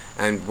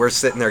 and we're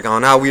sitting there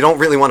going, oh, we don't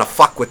really want to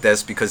fuck with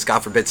this because, God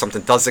forbid,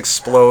 something does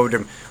explode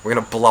and we're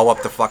going to blow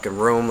up the fucking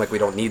room. Like, we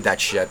don't need that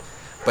shit.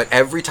 But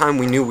every time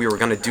we knew we were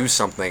going to do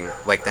something,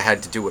 like, that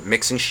had to do with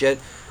mixing shit,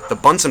 the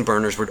Bunsen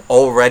burners would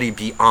already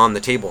be on the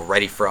table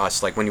ready for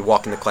us. Like, when you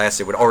walk into class,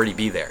 they would already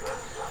be there.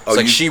 Oh,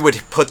 like, she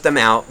would put them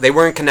out. They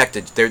weren't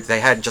connected. They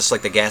had just,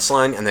 like, the gas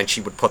line, and then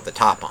she would put the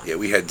top on. Yeah,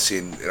 we had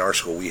seen, in our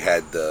school, we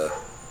had the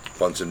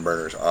Bunsen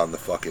burners on the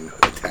fucking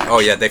attached. Oh,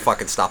 yeah, they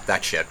fucking stopped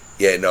that shit.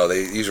 Yeah, no,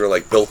 these were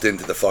like built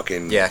into the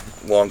fucking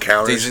long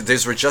counters.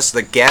 These were just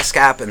the gas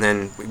cap, and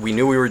then we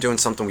knew we were doing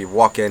something. We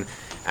walk in.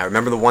 I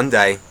remember the one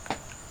day,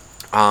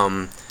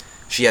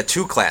 she had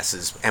 2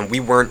 classes, and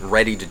we weren't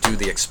ready to do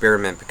the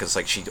experiment because,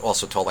 like, she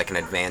also taught like an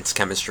advanced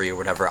chemistry or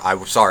whatever. I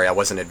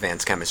wasn't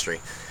advanced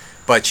chemistry,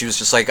 but she was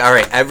just like, all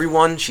right,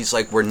 everyone. She's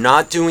like, we're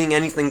not doing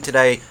anything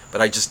today,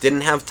 but I just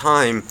didn't have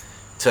time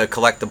to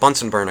collect the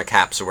Bunsen burner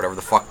caps or whatever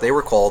the fuck they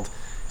were called.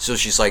 So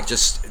she's like,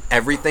 just,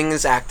 everything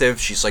is active.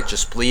 She's like,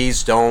 just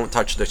please don't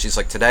touch this. She's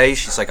like, today,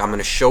 she's like, I'm going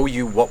to show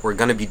you what we're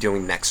going to be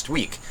doing next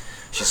week.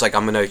 She's like,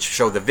 I'm going to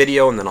show the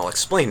video and then I'll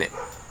explain it.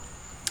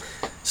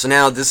 So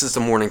now this is the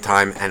morning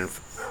time, and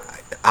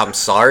I'm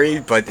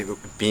sorry, but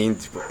being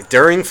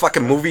during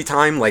fucking movie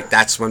time, like,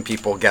 that's when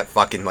people get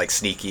fucking, like,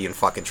 sneaky and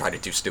fucking try to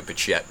do stupid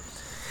shit.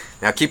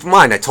 Now, keep in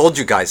mind, I told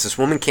you guys, this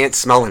woman can't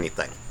smell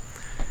anything.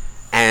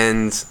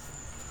 And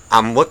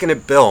I'm looking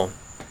at Bill,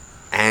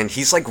 and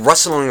he's, like,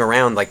 rustling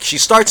around. Like, she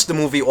starts the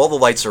movie, all the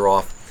lights are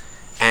off,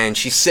 and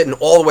she's sitting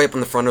all the way up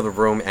in the front of the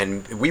room,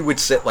 and we would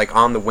sit, like,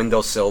 on the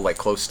windowsill, like,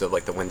 close to,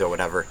 like, the window,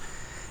 whatever.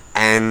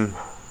 And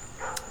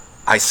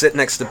I sit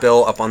next to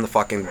Bill up on,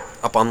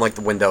 like,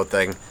 the window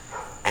thing,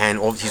 and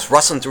he's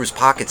rustling through his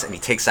pockets, and he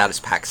takes out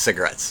his pack of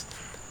cigarettes.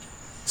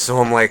 So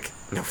I'm like,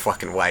 no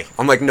fucking way.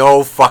 I'm like,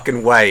 no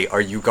fucking way are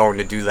you going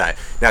to do that.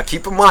 Now,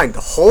 keep in mind, the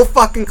whole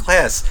fucking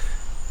class,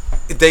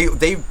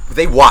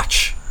 they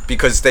watch.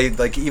 Because they,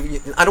 like,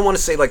 even, I don't want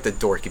to say, like, the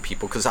dorky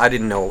people, because I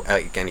didn't know,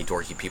 like, any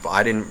dorky people.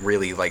 I didn't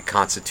really, like,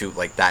 constitute,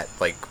 like, that,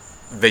 like,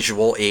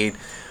 visual aid.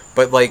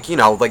 But, like, you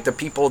know, like, the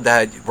people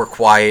that were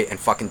quiet and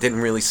fucking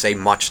didn't really say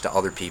much to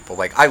other people.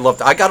 Like, I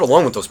got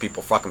along with those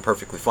people fucking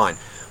perfectly fine.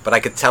 But I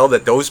could tell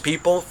that those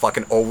people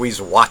fucking always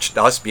watched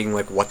us being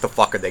like, what the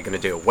fuck are they going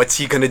to do? What's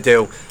he going to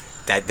do?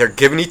 That they're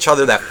giving each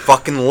other that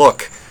fucking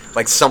look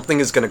like something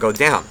is going to go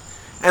down.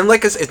 And,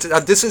 like,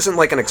 this isn't,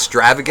 like, an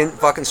extravagant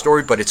fucking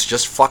story, but it's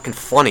just fucking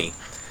funny.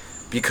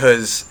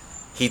 Because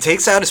he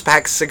takes out his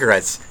pack of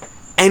cigarettes,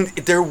 and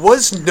there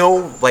was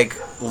no, like,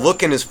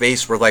 look in his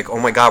face where, like, oh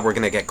my god, we're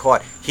gonna get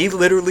caught. He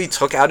literally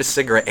took out his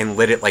cigarette and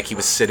lit it like he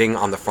was sitting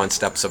on the front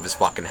steps of his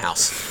fucking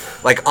house.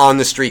 Like, on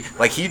the street.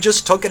 Like, he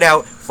just took it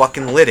out,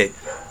 fucking lit it,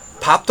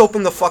 popped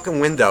open the fucking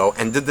window,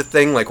 and did the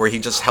thing, like, where he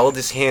just held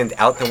his hand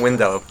out the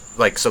window,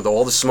 like, so that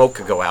all the smoke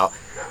could go out.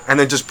 And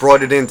then just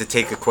brought it in to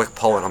take a quick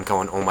pull, and I'm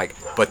going, oh my,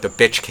 but the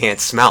bitch can't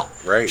smell.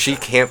 Right. She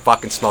can't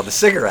fucking smell the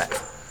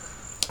cigarette.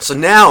 So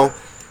now,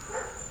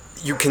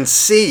 you can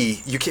see,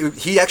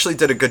 he actually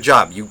did a good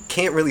job. You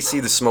can't really see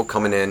the smoke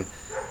coming in,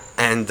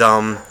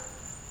 and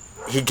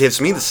he gives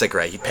me the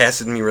cigarette. He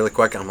passes it to me really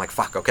quick, and I'm like,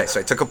 fuck, okay. So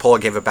I took a pull, I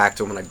gave it back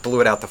to him, and I blew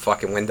it out the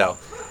fucking window.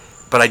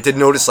 But I did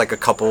notice, like,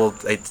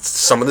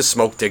 some of the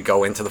smoke did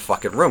go into the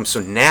fucking room. So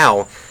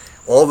now,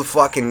 all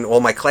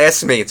my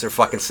classmates are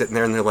fucking sitting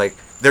there, and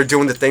they're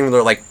doing the thing where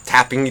they're, like,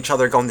 tapping each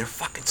other, going, they're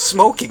fucking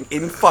smoking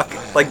in fucking,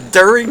 like,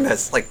 during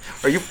this. Like,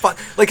 are you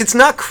like, it's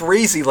not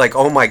crazy, like,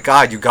 oh my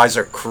god, you guys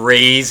are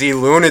crazy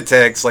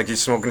lunatics, like, you're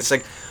smoking a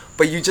cig.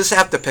 But you just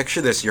have to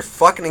picture this. You're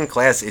fucking in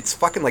class. It's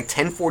fucking, like,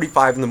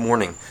 10:45 in the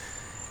morning.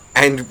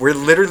 And we're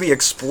literally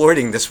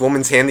exploiting this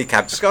woman's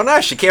handicap. Just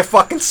going, she can't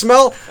fucking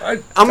smell.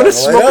 Right. I'm going to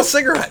Time to light smoke a up.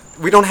 cigarette.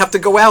 We don't have to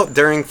go out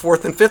during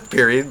 4th and 5th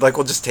period. Like,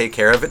 we'll just take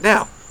care of it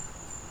now.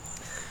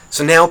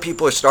 So now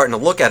people are starting to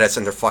look at us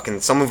and they're fucking,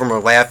 some of them are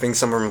laughing,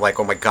 some of them are like,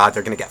 oh my god,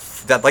 they're going to get,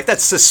 that like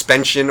that's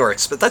suspension or,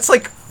 that's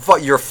like,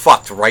 you're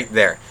fucked right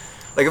there.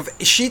 Like,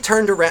 if she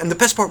turned around, and the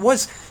best part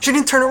was, she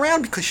didn't turn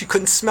around because she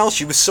couldn't smell.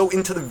 She was so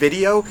into the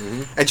video,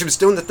 and she was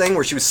doing the thing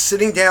where she was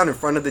sitting down in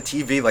front of the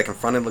TV, like in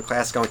front of the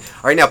class, going,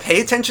 all right, now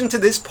pay attention to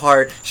this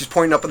part. She's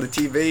pointing up on the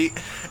TV.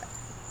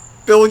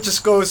 Bill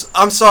just goes,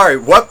 I'm sorry,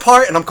 what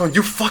part? And I'm going,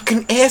 you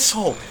fucking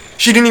asshole.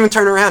 She didn't even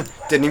turn around.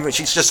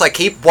 She's just like,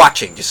 keep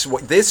watching. Just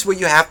this is what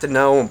you have to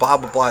know, and blah,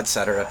 blah, blah,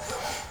 etc.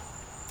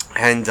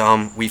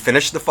 And we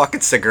finished the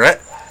fucking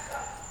cigarette,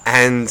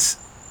 and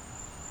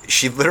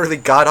she literally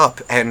got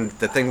up, and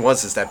the thing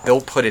is that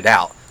Bill put it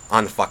out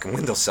on the fucking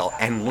windowsill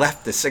and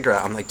left the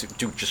cigarette. I'm like,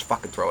 dude, just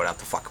fucking throw it out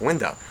the fucking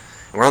window.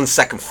 And we're on the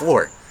 2nd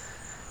floor.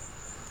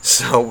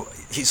 So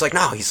he's like, no,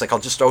 I'll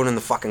just throw it in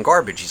the fucking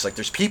garbage. He's like,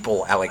 there's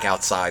people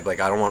outside.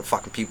 Like, I don't want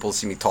fucking people to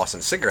see me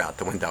tossing a cigarette out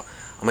the window.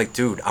 I'm like,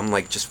 dude,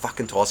 just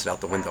fucking toss it out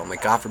the window. I'm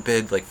like, God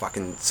forbid, like,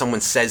 fucking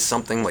someone says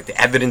something, like, the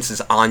evidence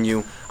is on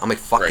you. I'm like,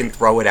 fucking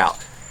throw it out.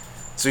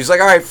 So he's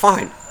like, all right,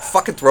 fine.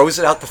 Fucking throws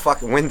it out the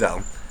fucking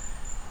window.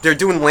 They're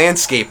doing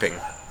landscaping,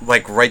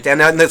 like, right down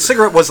there. And the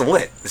cigarette wasn't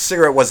lit.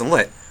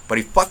 But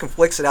he fucking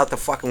flicks it out the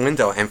fucking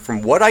window. And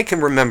from what I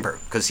can remember,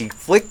 because he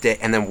flicked it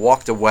and then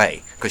walked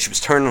away, because she was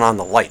turning on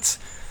the lights.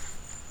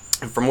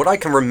 And from what I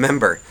can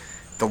remember,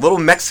 the little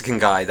Mexican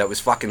guy that was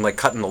fucking, like,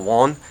 cutting the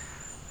lawn,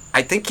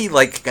 I think he,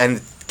 like,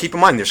 and keep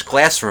in mind, there's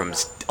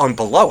classrooms on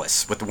below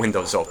us with the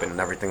windows open and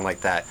everything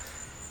like that.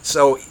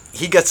 So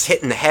he gets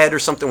hit in the head or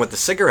something with the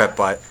cigarette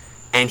butt,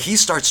 and he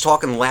starts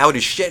talking loud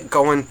as shit,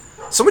 going,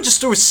 someone just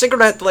threw a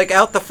cigarette, like,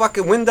 out the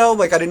fucking window.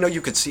 Like, I didn't know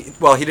you could see.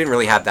 Well, he didn't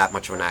really have that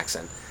much of an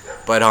accent.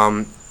 But,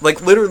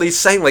 like, literally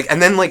saying, like,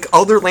 and then, like,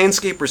 other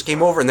landscapers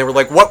came over and they were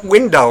like, what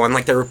window? And,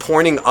 like, they were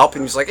pointing up,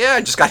 and he was like, yeah,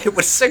 I just got hit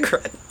with a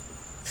cigarette.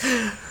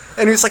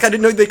 And he was like, I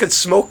didn't know they could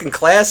smoke in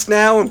class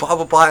now, and blah,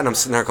 blah, blah. And I'm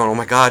sitting there going, oh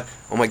my god,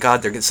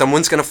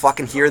 someone's going to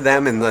fucking hear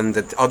them, and then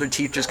the other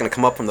teacher's going to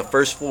come up from the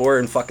 1st floor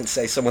and fucking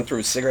say someone threw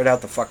a cigarette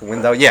out the fucking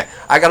window. Yeah,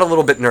 I got a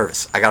little bit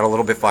nervous.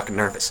 Fucking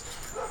nervous.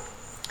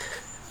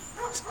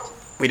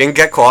 We didn't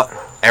get caught.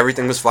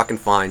 Everything was fucking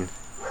fine.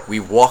 We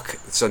walk,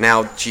 so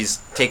now she's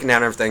taking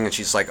down everything, and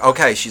she's like,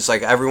 okay,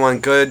 everyone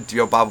good,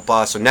 blah, blah,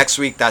 blah. So next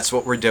week, that's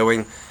what we're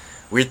doing.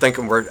 We're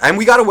thinking and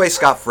we got away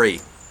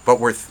scot-free, but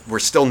we're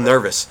still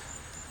nervous.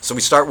 So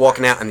we start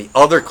walking out, and the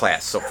other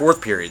class, so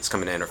 4th period's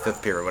coming in, or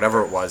 5th period,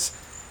 whatever it was,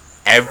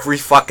 every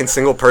fucking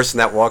single person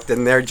that walked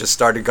in there just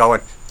started going,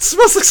 it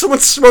smells like someone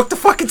smoked a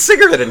fucking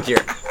cigarette in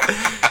here.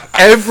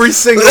 Every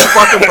single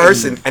fucking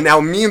person. And now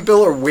me and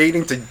Bill are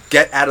waiting to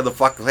get out of the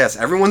fucking class.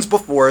 Everyone's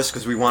before us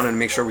because we wanted to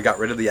make sure we got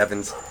rid of the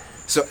Evans.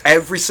 So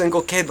every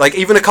single kid, like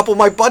even a couple of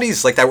my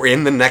buddies, like that were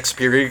in the next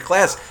period of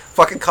class,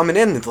 fucking coming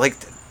in and like,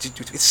 dude,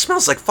 it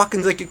smells like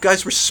fucking like you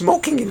guys were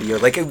smoking in here.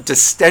 Like the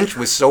stench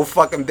was so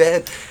fucking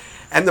bad.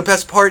 And the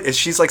best part is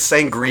she's like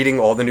greeting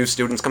all the new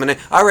students coming in.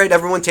 All right,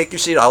 everyone take your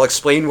seat. I'll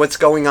explain what's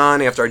going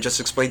on after I just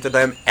explained to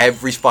them.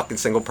 Every fucking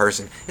single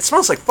person. It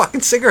smells like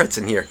fucking cigarettes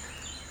in here.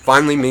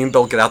 Finally, me and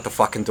Bill get out the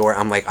fucking door.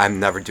 I'm like, I'm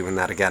never doing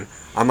that again.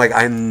 I'm like,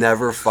 I'm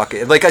never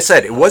fucking... Like I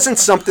said, it wasn't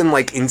something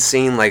like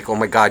insane like, oh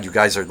my god, you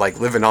guys are like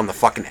living on the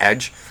fucking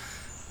edge.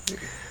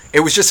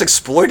 It was just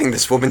exploiting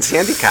this woman's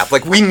handicap.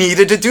 Like, we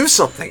needed to do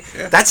something.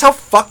 Yeah. That's how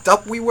fucked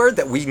up we were,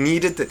 that we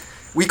needed to...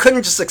 We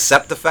couldn't just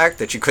accept the fact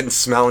that you couldn't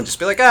smell and just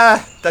be like,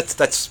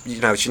 that's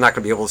you know, she's not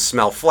going to be able to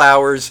smell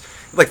flowers.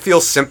 Like,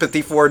 feel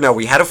sympathy for her. No,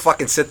 we had to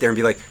fucking sit there and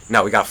be like,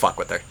 no, we got to fuck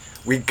with her.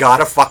 We got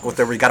to fuck with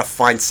her. We got to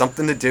find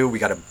something to do. We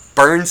got to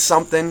burn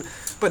something.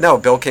 But no,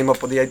 Bill came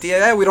up with the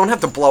idea, we don't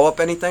have to blow up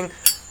anything,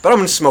 but I'm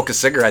going to smoke a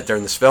cigarette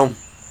during this film.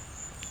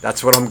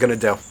 That's what I'm going to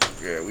do.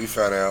 Yeah, we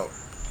found out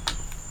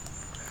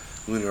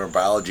in our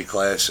biology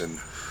class, and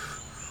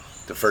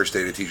the first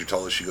day the teacher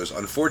told us, she goes,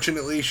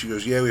 unfortunately, she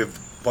goes, yeah, we have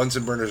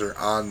Bunsen burners are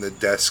on the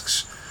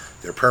desks.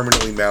 They're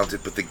permanently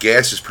mounted, but the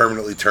gas is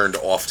permanently turned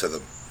off to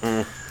them.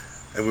 Mm.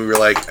 And we were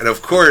like, and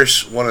of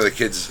course, one of the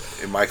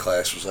kids in my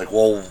class was like,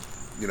 well,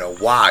 you know,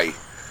 why?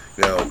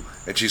 You know,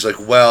 and she's like,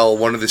 well,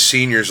 one of the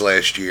seniors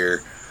last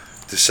year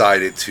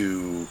decided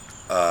to,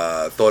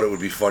 thought it would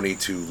be funny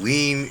to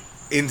lean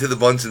into the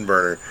Bunsen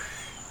burner,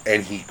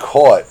 and he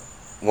caught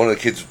one of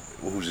the kids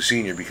who's a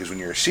senior, because when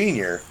you're a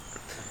senior,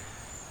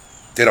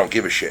 they don't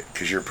give a shit,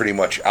 because you're pretty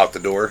much out the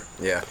door.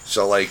 Yeah.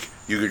 So, like,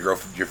 you could grow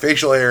your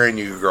facial hair and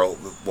you could grow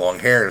long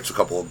hair, and it's a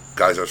couple of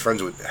guys I was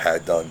friends with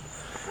had done.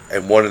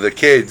 And one of the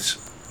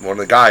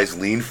guys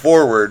leaned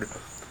forward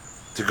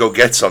to go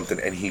get something,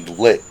 and he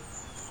lit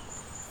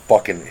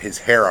fucking his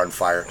hair on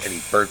fire, and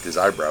he burnt his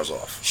eyebrows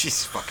off.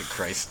 Jesus fucking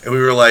Christ. And we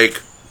were like,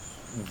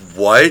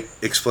 what?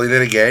 Explain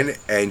that again.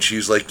 And she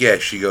was like, yeah.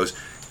 She goes,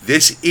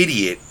 this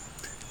idiot,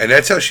 and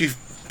that's how she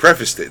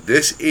prefaced it,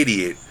 this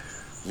idiot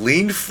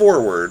leaned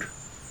forward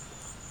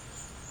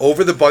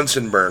over the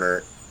Bunsen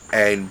burner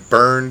and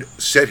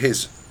set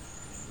his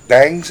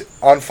Bangs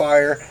on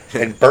fire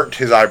and burnt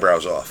his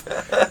eyebrows off.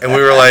 And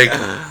we were like,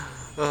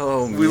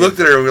 we looked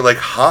at her and we were like,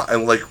 huh?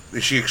 And like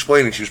she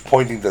explained, and she was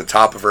pointing to the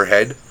top of her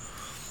head.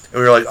 And we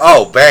were like,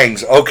 oh,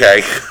 Bangs,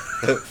 okay.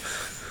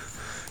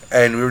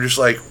 And we were just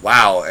like,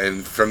 wow.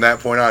 And from that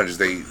point on,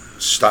 they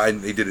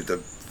did it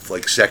the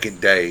like second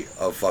day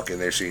of fucking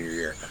their senior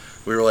year.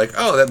 We were like,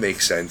 oh, that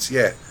makes sense.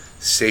 Yeah,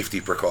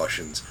 safety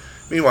precautions.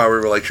 Meanwhile, we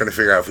were like trying to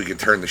figure out if we could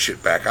turn the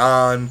shit back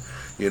on,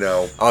 you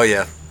know. Oh,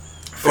 yeah.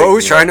 We're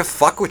always trying to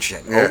fuck with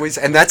shit. Yeah. Always.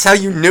 And that's how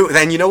you knew.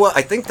 And you know what?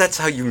 I think that's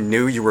how you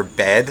knew you were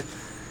bad.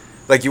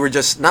 Like, you were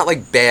just, not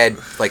like bad,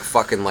 like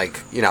fucking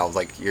like, you know,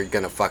 like you're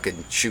gonna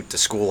fucking shoot the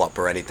school up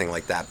or anything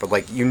like that. But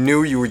like, you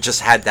knew you were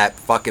just had that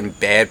fucking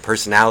bad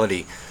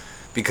personality.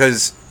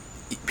 Because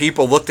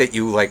people looked at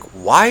you like,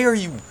 why are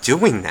you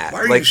doing that?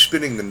 Why are like, you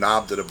spinning the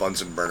knob to the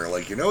Bunsen burner?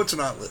 Like, you know it's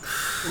not...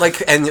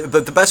 Like, and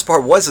the best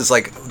part is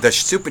like, the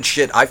stupid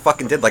shit I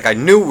fucking did. Like, I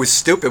knew it was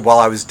stupid while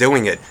I was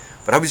doing it.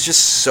 But I was just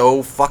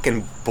so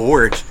fucking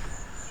bored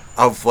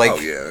of, like... Oh,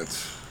 yeah,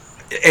 it's...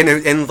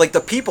 And like,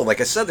 the people,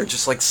 like I said, they're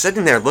just, like,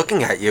 sitting there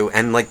looking at you.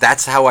 And, like,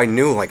 that's how I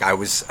knew, like,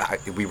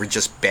 we were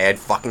just bad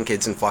fucking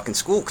kids in fucking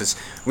school. Because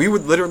we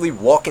would literally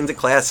walk into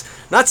class,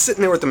 not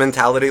sitting there with the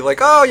mentality, like,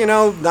 oh, you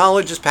know,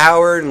 knowledge is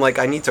power. And, like,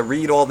 I need to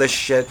read all this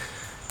shit.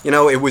 You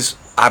know, it was,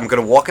 I'm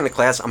going to walk into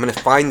class, I'm going to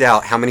find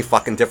out how many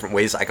fucking different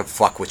ways I could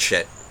fuck with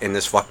shit in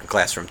this fucking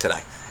classroom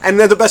today. And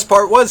then the best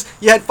part was,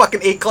 you had fucking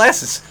 8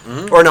 classes.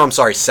 Mm-hmm. Or no, I'm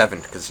sorry, 7,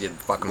 because you had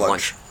fucking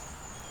lunch.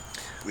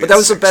 But that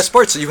was 6. The best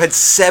part, so you had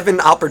 7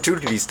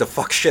 opportunities to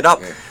fuck shit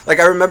up. Yeah. Like,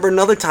 I remember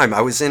another time,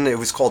 it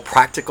was called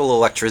Practical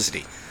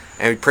Electricity.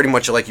 And pretty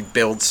much, like, you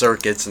build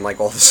circuits and, like,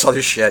 all this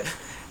other shit.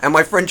 And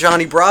my friend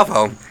Johnny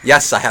Bravo,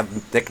 yes, I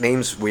have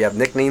nicknames, we have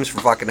nicknames for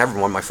fucking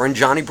everyone. My friend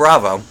Johnny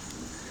Bravo,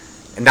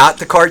 not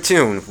the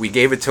cartoon, we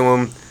gave it to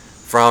him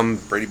from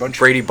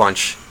Brady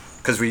Bunch.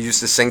 Because we used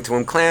to sing to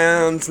him,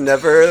 clowns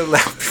never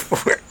left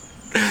before.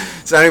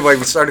 So anyway,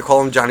 we started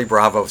calling him Johnny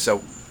Bravo.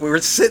 So we were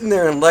sitting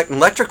there in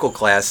electrical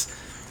class,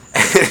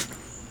 and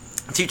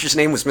the teacher's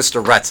name was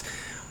Mr. Retz.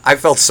 I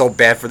felt so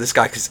bad for this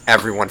guy because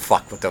everyone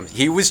fucked with him.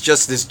 He was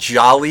just this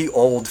jolly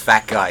old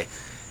fat guy.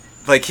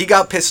 Like, he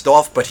got pissed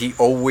off, but he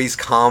always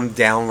calmed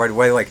down right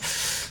away. Like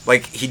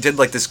he did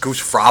like this Goose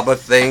Fraba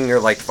thing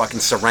or like fucking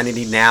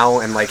Serenity Now,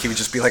 and like he would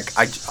just be like,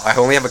 I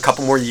only have a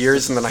couple more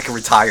years and then I can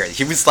retire.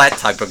 He was that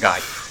type of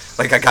guy.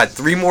 Like, I got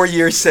 3 more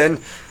years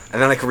in,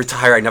 and then I could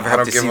retire. I never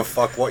have to see... I don't give a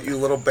fuck what you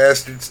little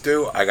bastards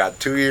do. I got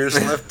 2 years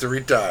left to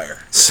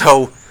retire.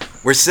 So,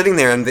 we're sitting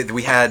there, and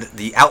we had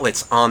the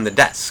outlets on the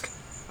desk.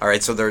 All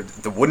right, so they're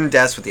the wooden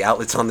desk with the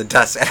outlets on the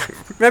desk. And I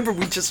remember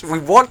we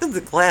walked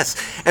into class,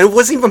 and it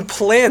wasn't even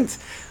planned.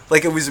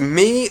 Like, it was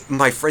me,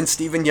 my friend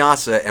Steven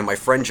Yassa, and my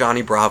friend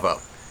Johnny Bravo.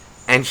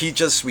 And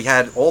we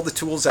had all the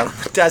tools out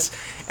on the desk,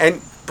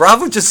 and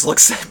Bravo just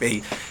looks at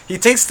me. He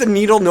takes the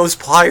needle nose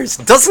pliers,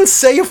 doesn't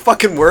say a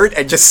fucking word,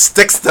 and just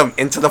sticks them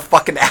into the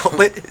fucking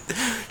outlet.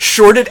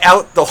 Shorted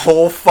out the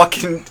whole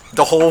fucking,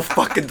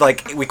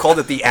 like, we called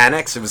it the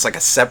annex. It was like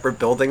a separate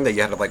building that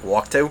you had to, like,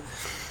 walk to.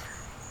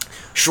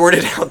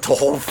 Shorted out the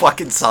whole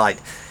fucking side.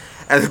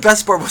 And the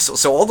best part was,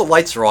 so all the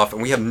lights are off,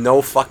 and we have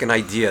no fucking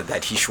idea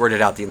that he shorted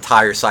out the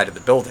entire side of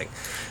the building.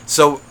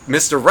 So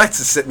Mr. Retz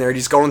is sitting there, and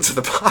he's going to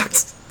the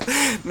box.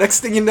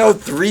 Next thing you know,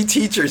 3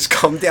 teachers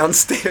come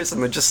downstairs,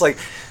 and they're just like,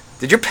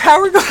 did your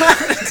power go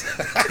out?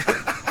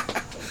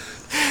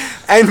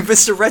 And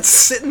Mr. Retz is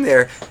sitting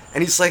there,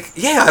 and he's like,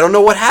 yeah, I don't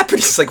know what happened.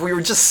 He's like, we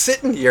were just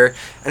sitting here,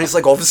 and he's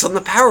like, all of a sudden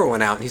the power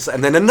went out.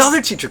 And then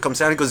another teacher comes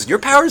down and goes, your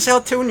power's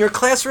out too in your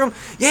classroom?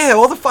 Yeah,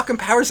 all the fucking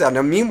power's out.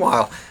 Now,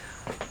 meanwhile,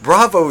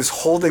 Bravo's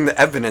holding the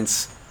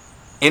evidence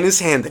in his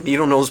hand, the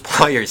needle nose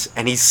pliers,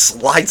 and he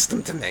slides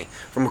them to me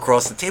from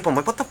across the table. I'm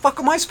like, what the fuck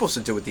am I supposed to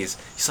do with these?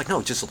 He's like,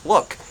 no, just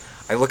look.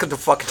 I look at the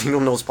fucking needle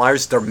nose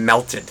pliers, they're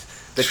melted.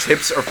 The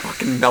tips are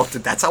fucking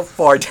melted. That's how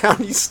far down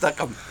he stuck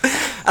them.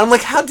 And I'm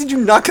like, how did you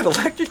not get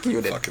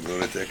electrocuted? Fucking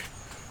lunatic.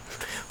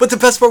 But the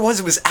best part was,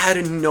 it was out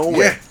of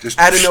nowhere. Yeah, just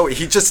out of nowhere.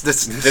 He just,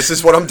 this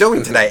is what I'm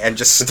doing today, and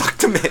just stuck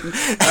them in.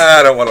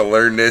 I don't want to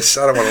learn this.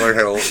 I don't want to learn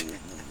how to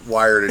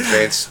wire an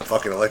advanced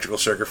fucking electrical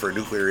circuit for a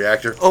nuclear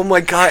reactor. Oh my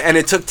god, and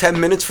it took 10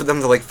 minutes for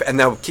them to like, and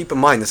now keep in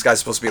mind, this guy's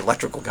supposed to be an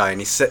electrical guy, and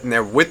he's sitting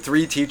there with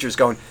 3 teachers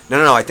going,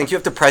 no, I think you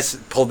have to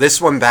pull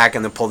this one back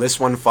and then pull this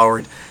one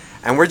forward.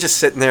 And we're just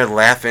sitting there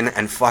laughing,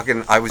 and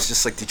fucking, I was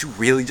just like, did you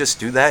really just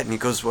do that? And he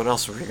goes, what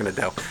else are we gonna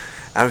do?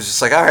 And I was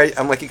just like, alright.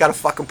 I'm like, you got a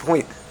fucking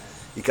point.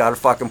 You got a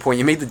fucking point.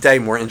 You made the day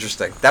more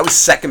interesting. That was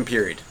second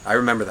period. I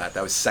remember that.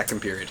 That was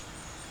second period.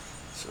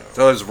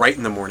 So it was right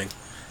in the morning.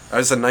 That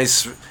was a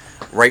nice,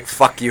 right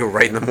fuck you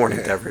right in the morning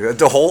to everyone.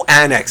 The whole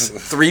annex,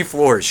 3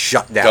 floors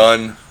shut down.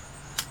 Done.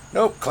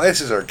 Nope,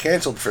 classes are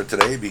canceled for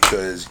today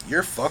because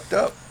you're fucked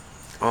up.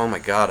 Oh my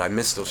god, I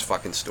missed those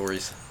fucking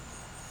stories.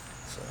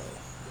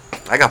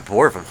 I got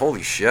bored of them.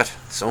 Holy shit.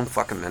 So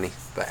fucking many.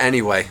 But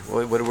anyway,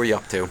 what were you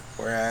up to?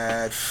 We're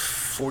at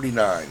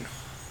 49.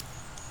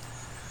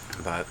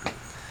 But,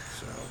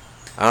 so,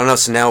 I don't know.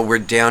 So now we're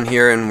down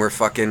here and we're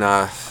fucking.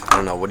 I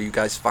don't know. What do you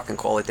guys fucking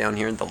call it down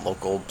here? The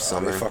local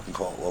summer. They fucking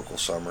call it local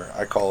summer.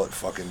 I call it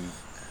fucking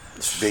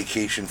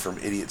vacation from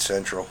Idiot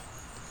Central.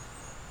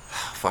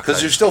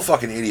 Because there's still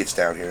fucking idiots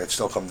down here that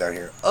still come down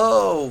here.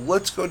 Oh,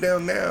 let's go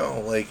down now.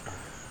 Like,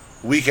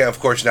 weekend, of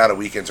course, now the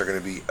weekends are going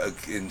to be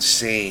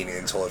insane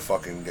until it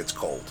fucking gets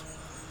cold.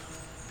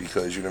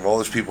 Because you have all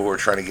those people who are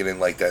trying to get in,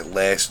 like, that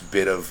last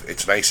bit of,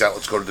 it's nice out,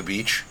 let's go to the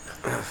beach.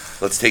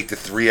 Let's take the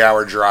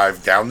 3-hour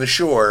drive down the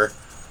shore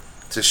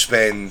to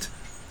spend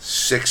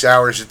 6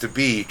 hours at the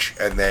beach,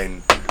 and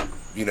then,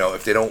 you know,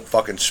 if they don't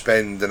fucking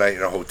spend the night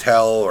in a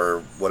hotel or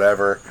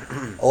whatever,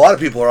 a lot of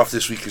people are off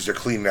this week because they're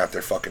cleaning out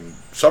their fucking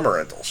summer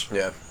rentals.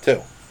 Yeah.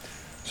 Too.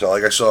 So,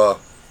 like, I saw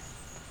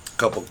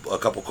a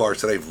couple cars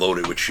today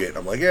loaded with shit.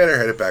 I'm like, yeah, they're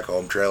headed back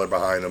home, trailer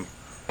behind them.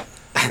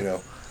 You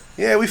know,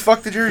 yeah, we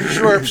fucked the Jersey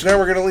Shore, so now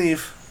we're gonna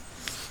leave.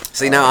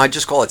 See, now I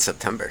just call it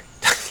September.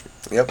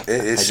 Yep,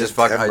 it is. I just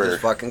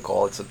fucking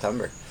call it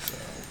September.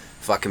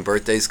 Fucking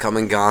birthdays come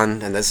and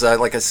gone, and this,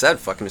 like I said,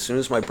 fucking as soon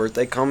as my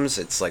birthday comes,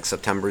 it's like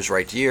September's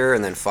right here,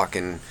 and then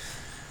fucking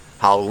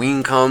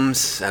Halloween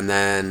comes, and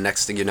then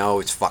next thing you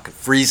know, it's fucking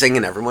freezing,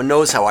 and everyone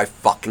knows how I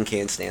fucking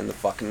can't stand the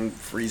fucking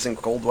freezing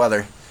cold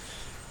weather.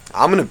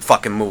 I'm gonna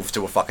fucking move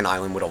to a fucking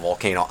island with a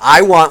volcano.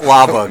 I want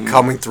lava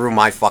coming through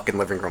my fucking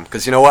living room,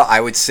 because you know what? I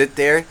would sit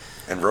there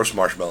and roast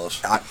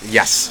marshmallows.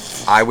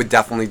 Yes, I would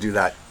definitely do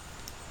that.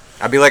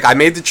 I'd be like, I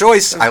made the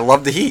choice. I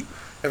love the heat.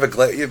 Have a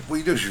what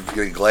you do is you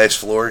get a glass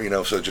floor, you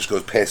know, so it just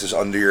passes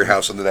under your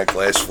house, under that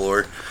glass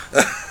floor.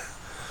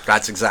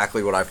 That's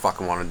exactly what I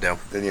fucking want to do.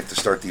 Then you have to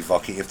start a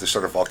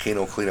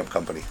volcano cleanup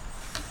company.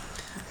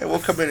 Yeah, we'll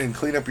come in and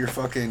clean up your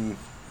fucking.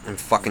 I'm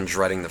fucking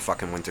dreading the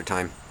fucking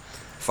wintertime.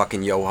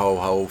 Fucking yo ho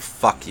ho,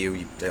 fuck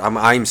you.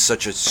 I'm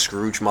such a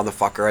Scrooge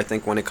motherfucker. I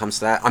think when it comes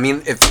to that. I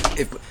mean, if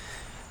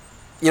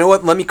you know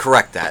what? Let me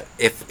correct that.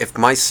 If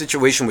my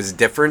situation was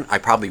different, I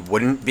probably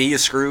wouldn't be a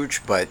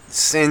Scrooge. But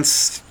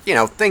since, you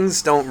know,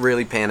 things don't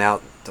really pan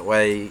out the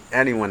way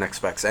anyone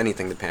expects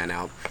anything to pan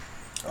out.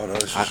 Oh no,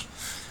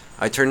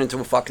 I turned into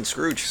a fucking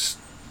Scrooge.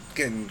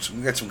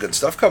 We got some good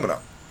stuff coming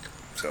up.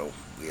 So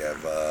we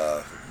have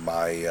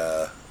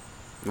my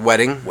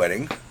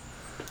wedding.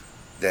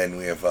 Then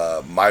we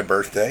have my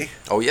birthday.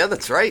 Oh yeah,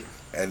 that's right.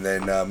 And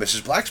then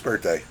Mrs. Black's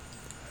birthday,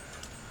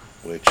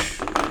 which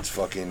is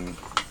fucking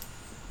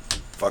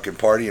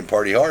party and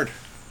party hard.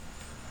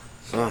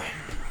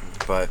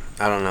 But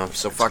I don't know.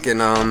 So fucking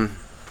I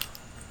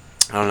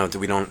don't know.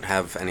 We don't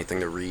have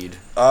anything to read?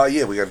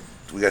 Yeah, we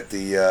got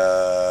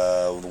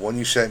the one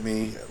you sent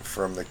me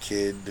from the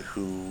kid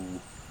who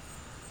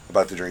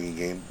about the drinking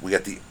game. We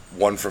got the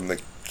one from the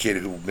kid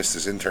who missed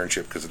his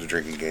internship because of the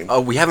drinking game.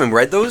 Oh, we haven't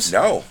read those?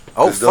 No.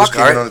 Oh, those fuck.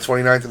 came in on the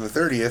 29th and the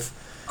 30th.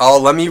 Oh,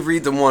 let me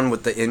read the one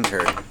with the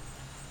intern.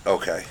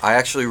 Okay. I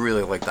actually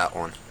really like that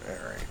one. All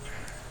right.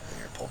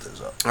 Here, pull this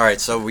up. All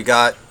right, so we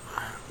got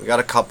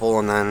a couple,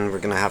 and then we're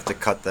gonna have to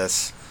cut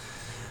this.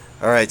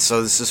 All right,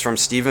 so this is from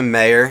Stephen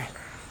Mayer.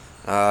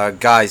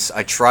 Guys,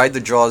 I tried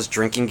the Jaws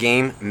drinking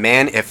game.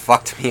 Man, it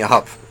fucked me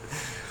up.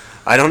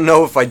 I don't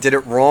know if I did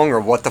it wrong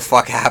or what the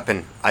fuck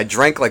happened. I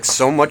drank like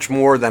so much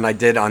more than I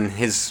did on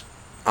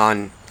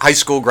high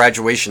school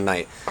graduation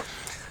night.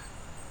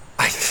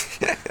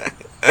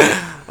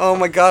 Oh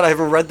my god, I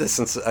haven't read this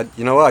since,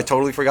 you know what, I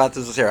totally forgot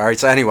this was here. Alright,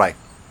 so anyway,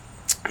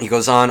 he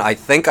goes on, I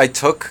think I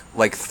took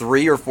like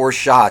 3 or 4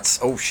 shots.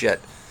 Oh shit,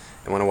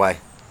 it went away.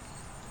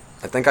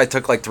 I think I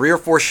took like 3 or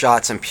 4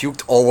 shots and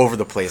puked all over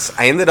the place.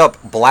 I ended up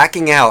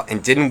blacking out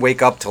and didn't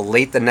wake up till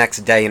late the next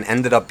day and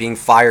ended up being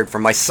fired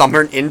from my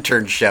summer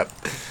internship.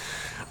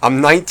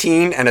 I'm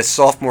 19 and a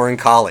sophomore in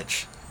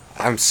college.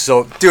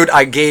 Dude,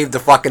 I gave the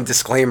fucking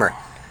disclaimer.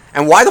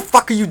 And why the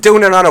fuck are you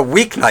doing it on a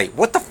weeknight?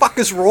 What the fuck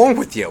is wrong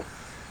with you?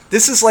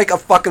 This is like a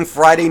fucking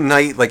Friday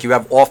night, like you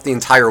have off the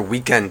entire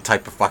weekend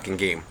type of fucking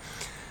game.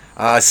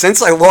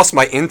 Since I lost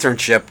my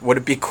internship, would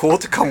it be cool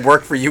to come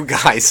work for you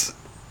guys?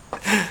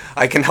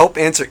 I can help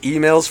answer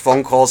emails,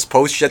 phone calls,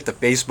 post shit to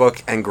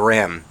Facebook and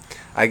Gram.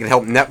 I can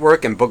help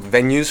network and book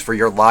venues for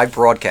your live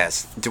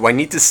broadcast. Do I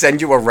need to send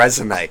you a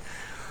resume?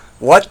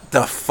 What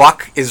the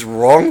fuck is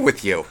wrong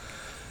with you?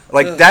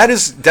 Like, that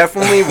is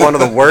definitely one of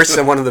the worst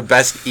and one of the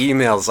best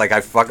emails. Like,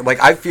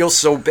 I feel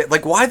so bad.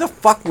 Like, why the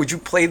fuck would you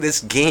play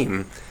this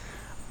game?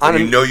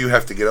 You know you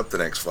have to get up the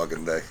next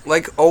fucking day.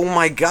 Like, oh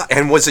my god.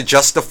 And was it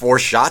just the 4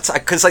 shots?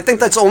 Because I think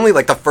that's only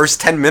like the first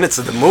 10 minutes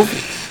of the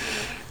movie.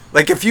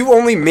 Like, if you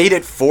only made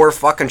it 4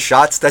 fucking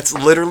shots, that's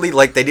literally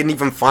like they didn't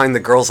even find the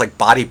girl's like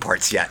body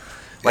parts yet.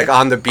 Like,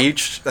 on the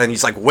beach, and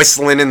he's like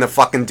whistling in the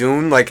fucking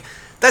dune. Like,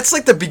 that's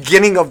like the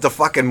beginning of the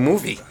fucking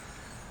movie.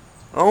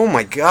 Oh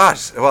my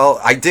gosh. Well,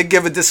 I did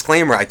give a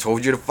disclaimer. I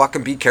told you to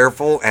fucking be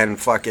careful, and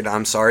fucking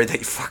I'm sorry that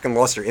you fucking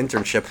lost your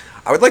internship.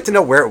 I would like to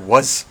know where it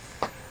was.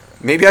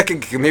 Maybe I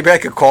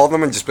could call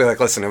them and just be like,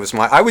 listen, it was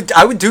I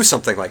would do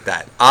something like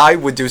that. I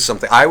would do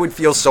something. I would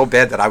feel so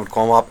bad that I would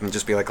call him up and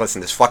just be like,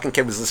 listen, this fucking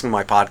kid was listening to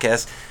my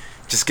podcast.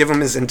 Just give him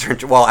his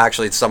internship. Well,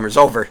 actually, it's summer's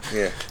over.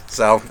 Yeah.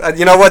 So,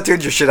 you know what,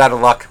 dude? You're shit out of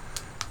luck.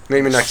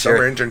 Maybe next year.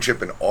 Summer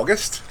internship in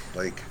August?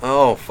 Like,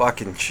 Oh,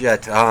 fucking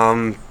shit.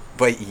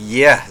 But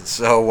yeah,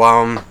 so,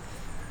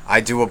 I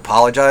do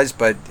apologize,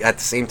 but at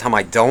the same time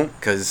I don't,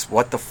 because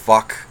what the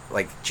fuck?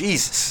 Like,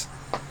 Jesus.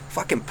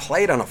 Fucking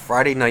play it on a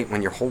Friday night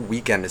when your whole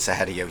weekend is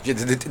ahead of you.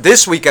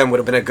 This weekend would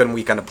have been a good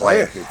weekend to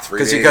play it.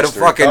 Because you could have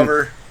fucking...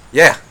 Recover.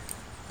 Yeah.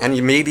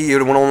 And maybe it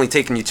would have only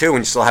taken you 2 and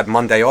you still had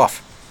Monday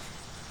off.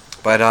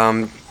 But,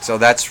 so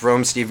that's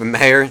from Stephen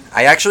Mayer.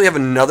 I actually have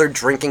another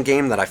drinking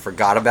game that I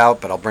forgot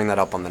about, but I'll bring that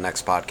up on the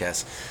next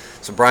podcast.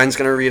 So Brian's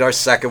going to read our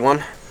second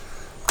one.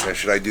 Now,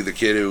 should I do the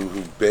kid who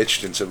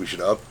bitched and said you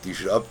should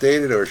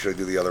update it, or should I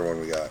do the other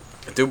one we got?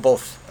 Do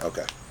both.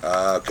 Okay.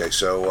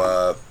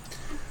 So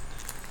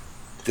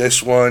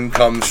this one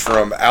comes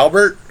from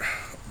Albert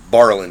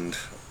Barland.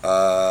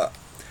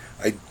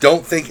 I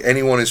don't think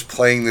anyone is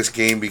playing this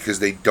game because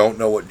they don't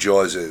know what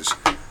Jaws is.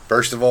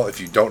 First of all, if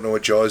you don't know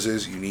what Jaws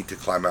is, you need to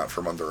climb out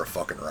from under a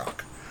fucking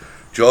rock.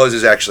 Jaws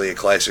is actually a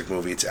classic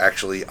movie. It's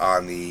actually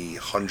on the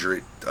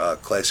 100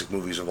 classic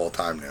movies of all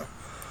time now.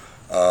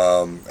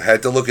 I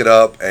had to look it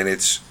up, and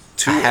it's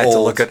too old. I had to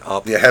look it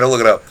up. Yeah, I had to look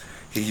it up.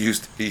 He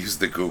used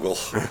the Google.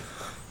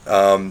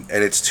 And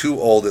it's too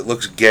old. It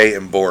looks gay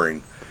and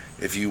boring.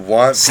 If you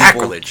want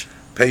sacrilege,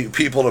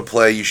 people to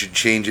play, you should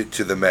change it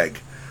to the Meg.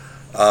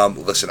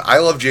 Listen, I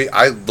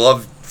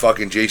love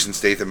fucking Jason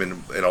Statham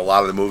in a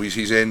lot of the movies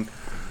he's in,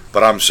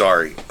 but I'm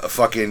sorry, a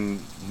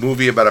fucking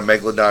movie about a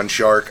megalodon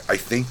shark. I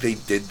think they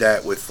did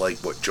that with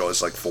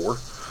Jaws 4.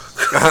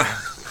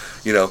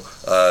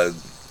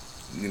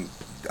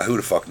 Who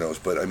the fuck knows?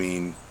 But I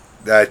mean,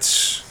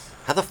 that's...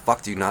 How the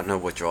fuck do you not know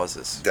what Jaws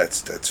is?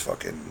 That's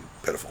fucking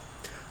pitiful.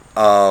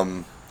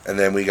 And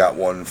then we got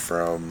one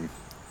from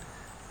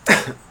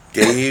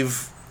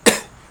Dave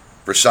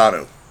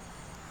Brisano.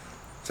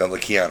 Sounds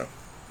like Keanu.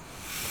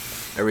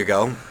 There we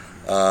go.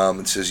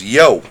 It says,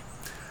 "Yo,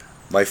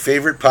 my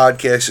favorite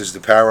podcast is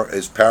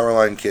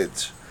Powerline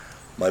Kids.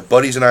 My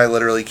buddies and I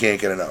literally can't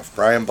get enough.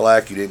 Brian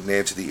Black, you didn't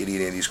answer the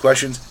Idiot Andy's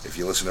questions. If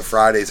you listen to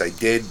Fridays, I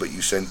did, but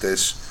you sent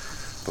this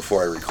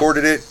before I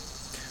recorded it.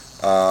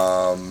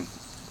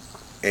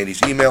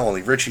 Andy's email,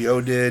 only Richie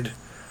O did.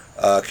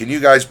 Can you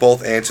guys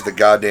both answer the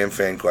goddamn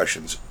fan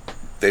questions?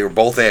 They were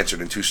both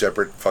answered in 2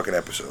 separate fucking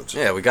episodes.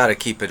 Yeah, we got to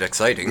keep it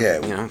exciting.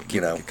 Yeah,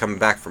 keep coming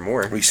back for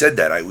more. We said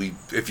that.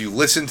 If you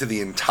listen to the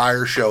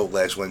entire show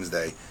last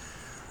Wednesday,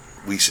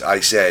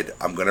 I said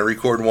I'm going to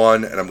record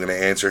one and I'm going to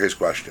answer his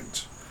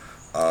questions.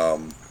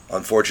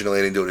 Unfortunately,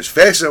 I didn't do it as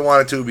fast as I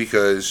wanted to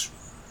because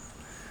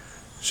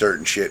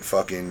certain shit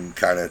fucking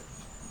kind of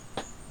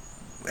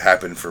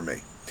happened for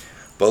me.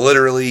 But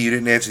literally, you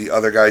didn't answer the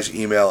other guy's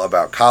email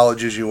about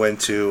colleges you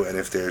went to and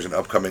if there's an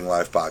upcoming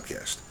live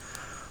podcast.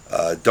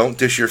 Don't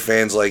dish your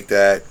fans like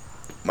that.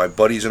 My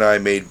buddies and I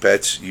made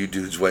bets. You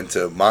dudes went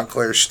to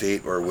Montclair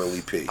State or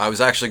Willie P. I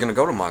was actually going to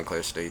go to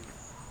Montclair State.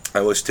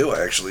 I was too.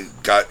 I actually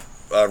got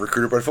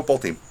recruited by the football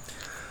team.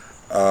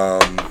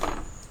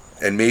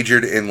 And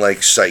majored in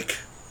psych.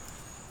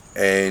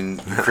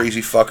 And you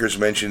crazy fuckers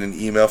mentioned an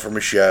email from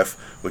a chef,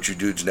 which you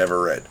dudes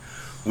never read.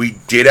 We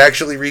did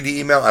actually read the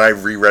email, and I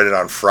reread it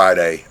on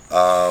Friday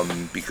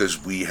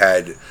because we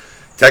had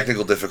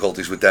technical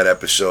difficulties with that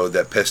episode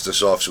that pissed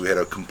us off, so we had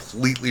to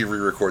completely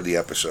re-record the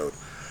episode.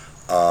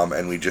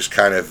 And we just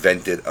kind of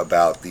vented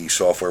about the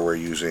software we're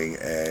using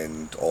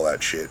and all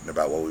that shit and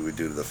about what we would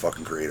do to the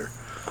fucking creator.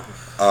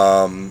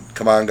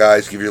 Come on,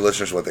 guys, give your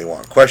listeners what they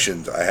want.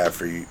 Questions I have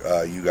for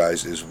you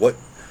guys is what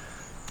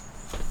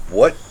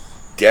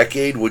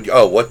decade would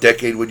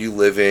you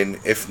live in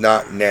if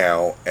not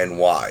now, and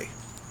why?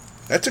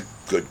 That's a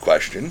good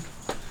question.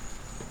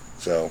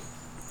 So,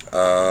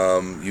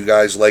 you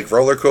guys like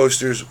roller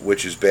coasters,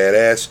 which is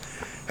badass.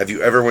 Have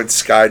you ever went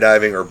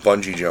skydiving or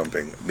bungee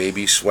jumping?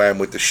 Maybe swam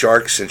with the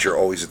sharks since you're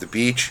always at the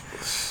beach.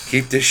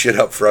 Keep this shit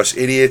up for us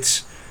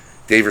idiots.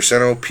 Dave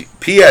Roseno.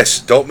 P.S.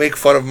 Don't make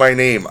fun of my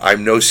name.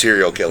 I'm no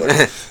serial killer.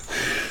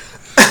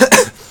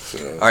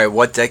 All right,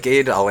 what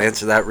decade? I'll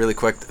answer that really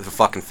quick. The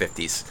fucking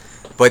 50s.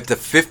 But the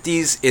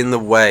 50s in the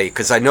way,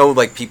 because I know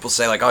people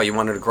say oh, you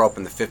wanted to grow up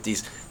in the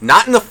 50s,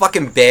 not in the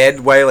fucking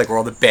bad way, where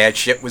all the bad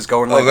shit was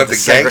going. Like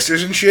the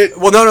gangsters and shit.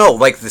 Well, no,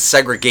 the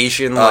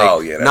segregation.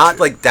 Yeah, not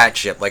that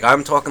shit.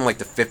 I'm talking the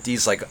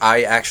 50s.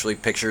 I actually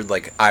pictured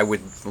I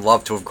would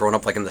love to have grown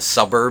up in the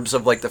suburbs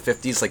of the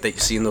 50s, that you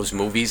see in those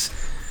movies.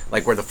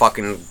 Where the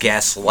fucking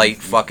gaslight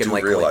fucking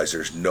you realize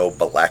there's no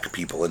black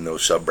people in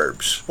those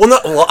suburbs. Well,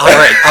 all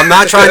right. I'm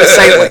not trying to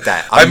say it like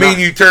that.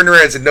 You turned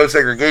around and said no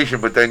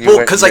segregation, but then you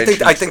went because I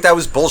think that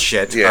was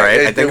bullshit. Yeah, all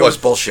right, I think it was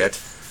bullshit.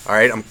 All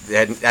right,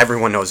 and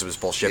everyone knows it was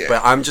bullshit. Yeah.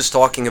 But I'm just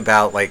talking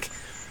about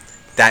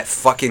that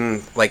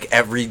fucking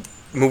every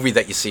movie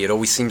that you see, it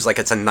always seems like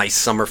it's a nice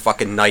summer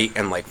fucking night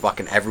and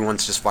fucking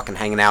everyone's just fucking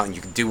hanging out and you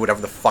can do whatever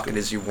the fuck it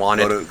is you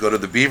wanted. Go to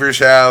the Beaver's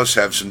house,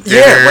 have some dinner.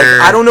 Yeah,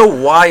 I don't know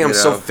why I'm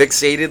so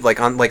fixated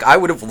on I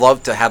would have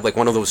loved to have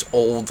one of those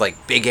old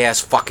big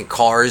ass fucking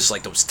cars,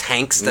 those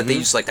tanks that they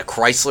use, the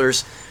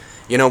Chryslers,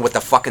 with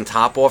the fucking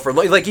top off, or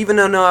even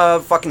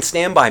on fucking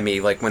Stand By Me,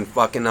 when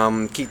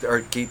fucking Keith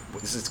or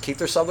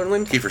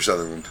Sutherland? Kiefer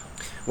Sutherland.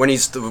 when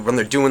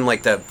they're doing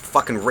like the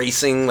fucking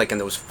racing, like in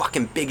those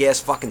fucking big ass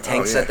fucking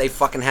tanks that they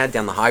fucking had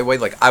down the highway.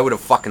 Like I would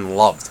have fucking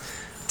loved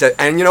to.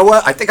 And you know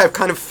what? I think I've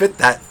kind of fit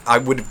that. I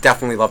would have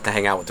definitely loved to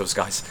hang out with those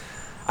guys.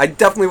 I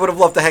definitely would have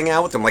loved to hang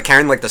out with them, like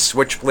carrying like the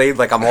switchblade,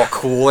 like I'm all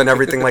cool and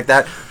everything like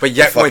that. But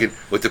yet,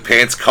 with the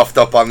pants cuffed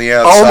up on the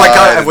outside. Oh my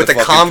god! And with the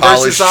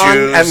Converses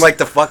on, and like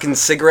the fucking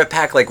cigarette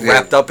pack, like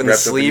wrapped up in the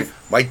sleeve.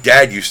 My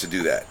dad used to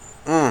do that.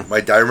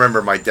 I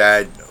remember my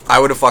dad. I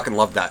would have fucking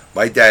loved that.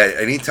 My dad,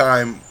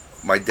 anytime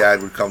my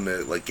dad would come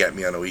to like get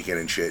me on a weekend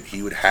and shit,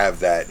 he would have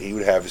that. He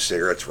would have his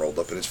cigarettes rolled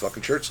up in his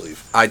fucking shirt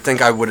sleeve. I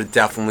think I would have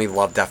definitely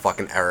loved that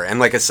fucking era. And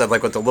like I said,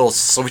 like with the little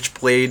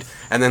switchblade,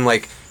 and then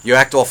like you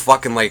act all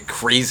fucking like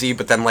crazy,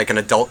 but then like an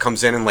adult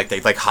comes in and like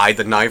they like hide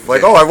the knife.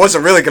 Like, oh, I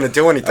wasn't really gonna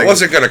do anything. I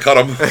wasn't gonna cut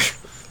him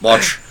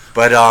much.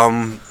 But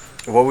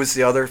what was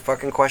the other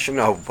fucking question?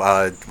 Oh,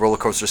 roller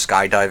coaster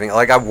skydiving.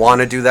 Like I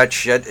want to do that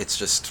shit. It's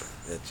just.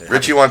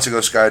 Richie wants to go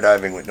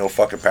skydiving with no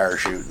fucking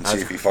parachute and see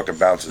if he fucking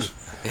bounces.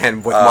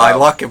 And with my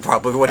luck, it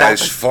probably would happen.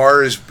 As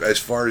far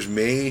as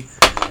me,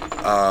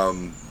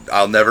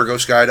 I'll never go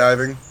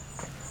skydiving,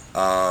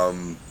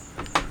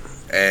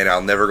 and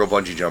I'll never go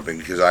bungee jumping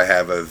because I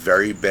have a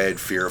very bad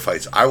fear of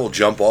heights. I will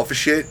jump off of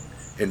shit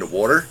into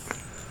water,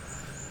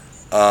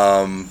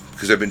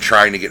 because I've been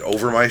trying to get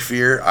over my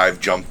fear. I've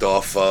jumped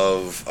off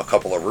of a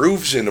couple of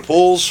roofs into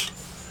pools.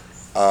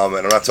 And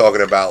I'm not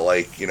talking about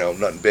like,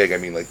 nothing big. I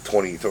mean like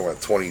 20,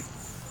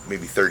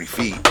 maybe 30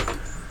 feet.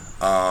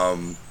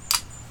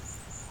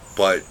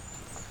 But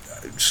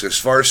as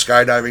far as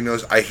skydiving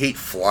goes, I hate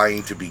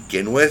flying to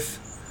begin with.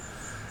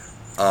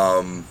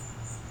 And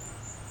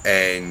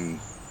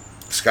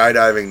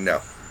skydiving,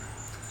 no.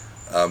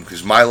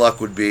 Because my luck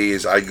would be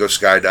is I'd go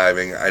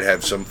skydiving, I'd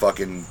have some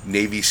fucking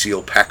Navy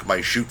SEAL pack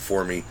my chute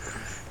for me,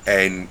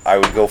 and I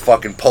would go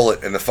fucking pull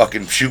it, and the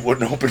fucking chute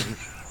wouldn't open.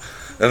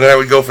 And then I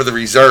would go for the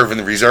reserve, and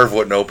the reserve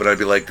wouldn't open. I'd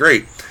be like,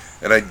 great.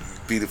 And I'd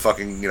be the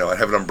fucking, I'd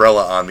have an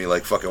umbrella on me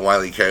like fucking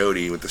Wile E.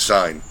 Coyote with the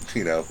sign,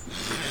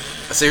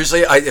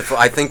 Seriously, I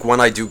think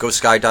when I do go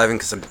skydiving,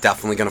 because I'm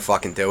definitely going to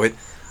fucking do it,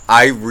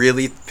 I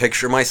really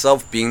picture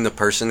myself being the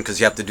person, because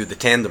you have to do the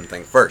tandem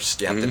thing first.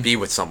 You have to be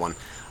with someone.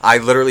 I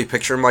literally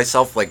picture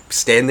myself, like,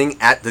 standing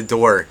at the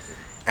door,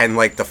 and,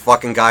 like, the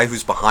fucking guy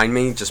who's behind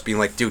me just being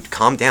like, dude,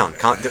 calm down.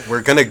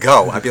 We're going to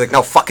go. I'd be like,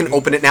 no, fucking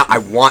open it now. I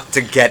want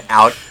to get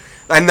out.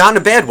 And not in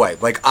a bad way.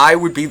 Like, I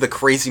would be the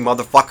crazy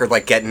motherfucker,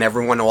 like, getting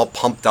everyone all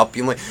pumped up,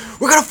 being like,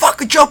 we're gonna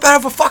fucking jump out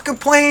of a fucking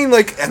plane!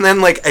 Like, and then,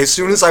 like, as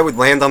soon as I would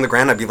land on the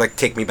ground, I'd be like,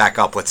 take me back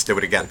up, let's do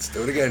it again.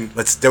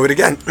 Let's do it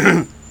again.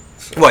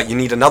 What, you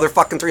need another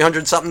fucking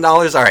 $300-something?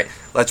 Alright,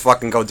 let's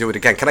fucking go do it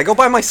again. Can I go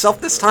by myself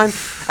this time?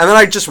 And then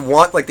I just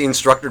want, like, the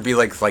instructor to be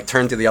like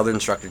turn to the other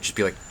instructor, just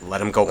be like,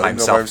 let him go by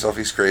himself. Go by himself,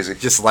 he's crazy.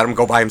 Just let him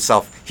go by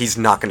himself. He's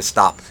not gonna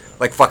stop.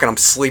 Like, fucking, I'm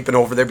sleeping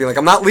over there, being like,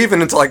 I'm not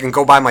leaving until I can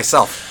go by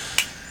myself.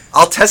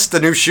 I'll test the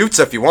new chutes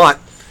if you want.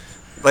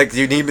 Like,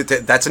 you need me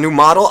to, that's a new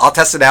model. I'll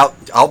test it out.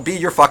 I'll be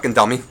your fucking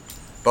dummy.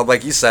 But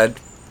like you said,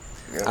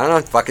 I don't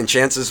know, fucking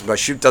chances. My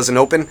chute doesn't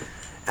open.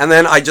 And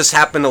then I just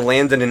happen to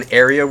land in an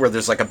area where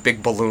there's like a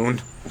big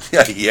balloon.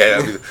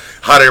 Yeah.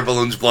 Hot air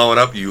balloon's blowing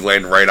up. You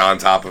land right on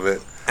top of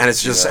it. And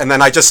it's just, and then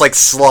I just like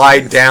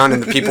slide down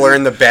and the people are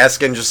in the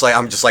basket and just like,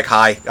 I'm just like,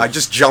 hi. I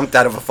just jumped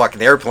out of a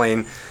fucking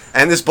airplane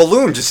and this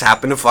balloon just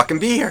happened to fucking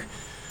be here.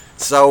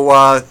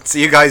 So, see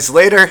you guys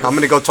later. I'm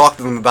gonna go talk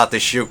to them about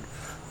this shoot.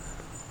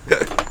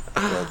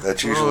 Well,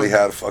 that's usually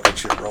how the fucking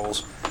shit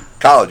rolls.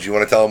 College, you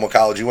want to tell them what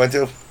college you went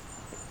to?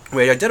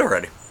 Wait, I did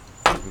already.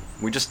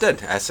 We just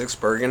did. Essex,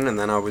 Bergen, and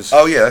then I was...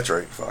 Oh, yeah, that's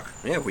right. Fuck.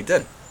 Yeah, we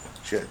did.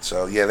 Shit,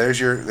 so, yeah, there's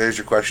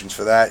your questions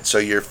for that. So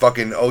you're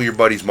fucking owe your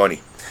buddies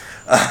money.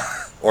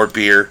 Or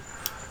beer.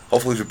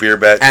 Hopefully it's a beer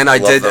bet. And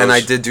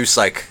I did do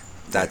psych.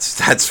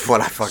 That's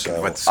what I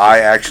fucking went to. I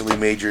actually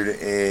majored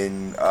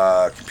in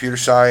computer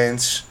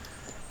science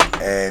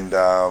and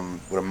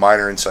with a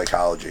minor in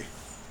psychology.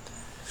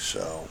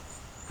 So,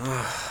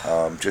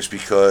 just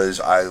because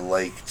I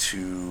like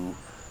to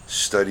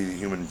study the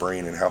human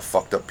brain and how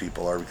fucked up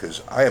people are,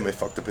 because I am a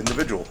fucked up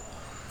individual.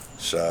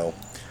 So,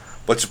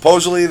 but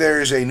supposedly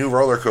there's a new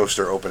roller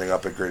coaster opening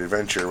up at Great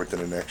Adventure within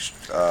the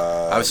next...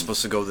 I was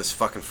supposed to go this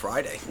fucking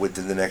Friday.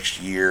 Within the next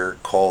year,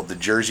 called the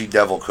Jersey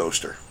Devil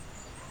Coaster.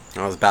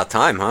 Oh, it was about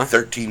time, huh?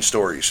 13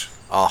 stories.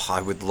 Oh,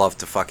 I would love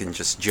to fucking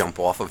just jump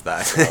off of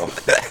that.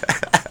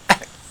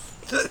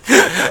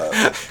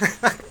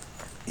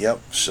 Yep,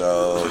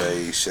 so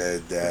they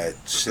said that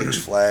Six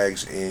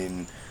Flags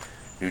in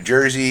New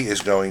Jersey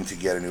is going to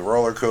get a new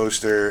roller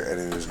coaster, and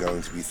it is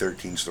going to be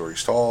 13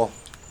 stories tall.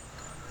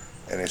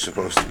 And it's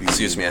supposed to be...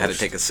 Excuse me, I had to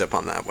take a sip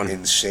on that one.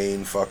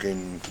 Insane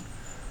fucking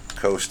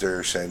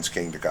coaster since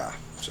King Ka.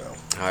 So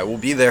I will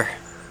be there.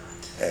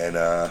 And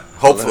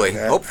hopefully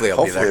I'll be there.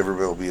 Hopefully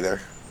everybody will be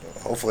there.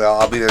 Hopefully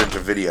I'll be there to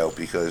video,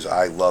 because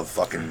I love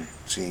fucking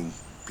seeing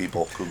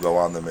people who go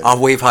on them and I'll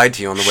wave hi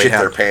to you on the way shit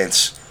out. their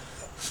pants.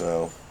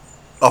 So.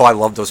 Oh, I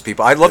love those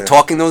people. I love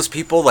talking to those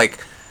people,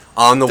 like,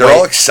 on the way. They're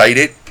all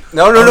excited.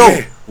 No.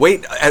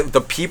 Wait,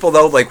 the people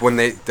though, like when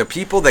the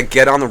people that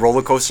get on the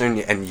roller coaster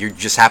and you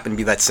just happen to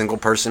be that single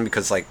person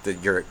because like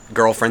your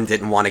girlfriend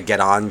didn't want to get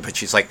on, but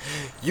she's like,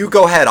 you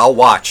go ahead, I'll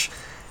watch.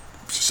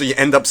 So you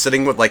end up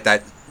sitting with like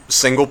that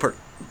single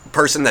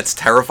person that's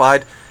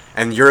terrified,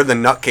 and you're the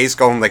nutcase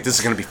going like, this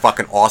is gonna be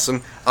fucking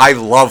awesome. I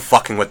love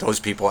fucking with those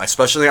people,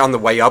 especially on the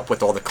way up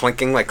with all the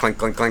clinking, like clink,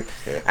 clink, clink.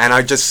 Yeah. And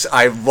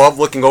I love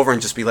looking over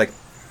and just be like,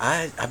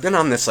 I've been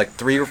on this like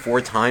 3 or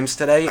 4 times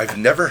today. I've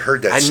never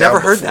heard that. I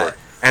never heard that.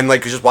 And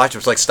like just watch it,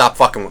 was like, stop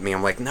fucking with me.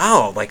 I'm like,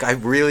 no, like I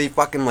really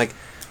fucking like.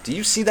 Do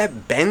you see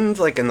that bend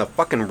like in the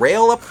fucking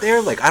rail up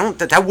there? Like I don't.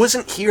 That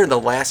wasn't here the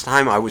last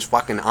time I was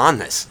fucking on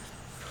this.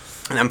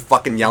 And I'm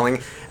fucking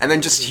yelling, and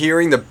then just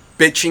hearing the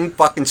bitching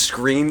fucking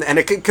scream, and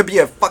it could be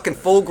a fucking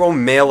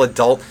full-grown male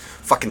adult,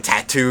 fucking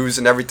tattoos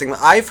and everything.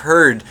 I've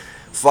heard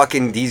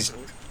fucking these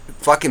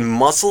fucking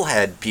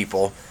musclehead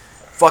people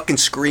fucking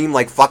scream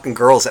like fucking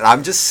girls, and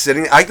I'm just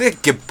sitting. I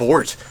get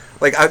bored.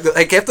 Like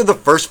after the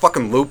first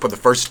fucking loop or the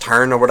first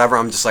turn or whatever,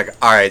 I'm just like,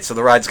 all right, so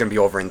the ride's gonna be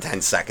over in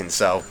 10 seconds,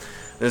 so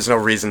there's no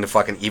reason to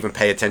fucking even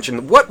pay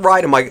attention. What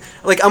ride am I?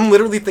 Like I'm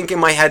literally thinking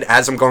in my head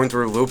as I'm going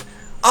through a loop.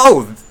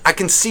 Oh, I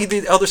can see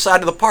the other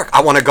side of the park.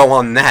 I want to go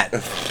on that.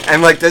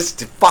 And like this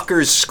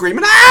fucker is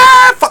screaming,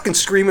 fucking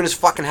screaming his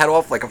fucking head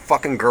off like a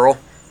fucking girl.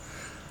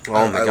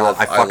 Oh my god,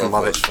 I fucking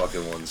love those it.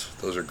 Fucking ones.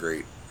 Those are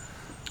great.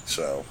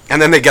 So.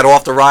 And then they get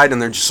off the ride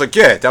and they're just like,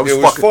 yeah, that was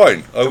fucking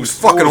fine. It was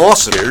fucking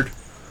awesome. Scared.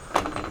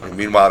 And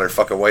meanwhile, they're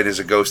fucking white as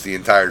a ghost the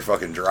entire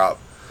fucking drop.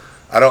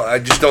 I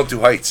just don't do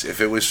heights.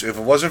 If it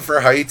wasn't for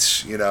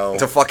heights, you know.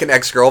 The fucking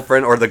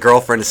ex-girlfriend or the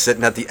girlfriend is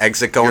sitting at the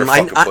exit going,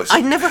 I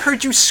never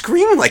heard you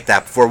scream like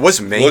that before. It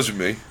wasn't me. It wasn't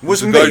me. It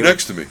was the guy guy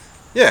next to me.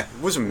 Yeah,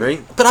 it wasn't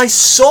me. But I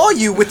saw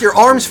you with your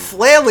arms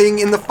flailing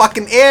in the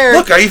fucking air.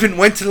 Look, I even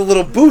went to the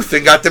little booth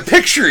and got to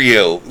picture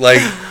you.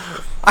 Like,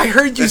 I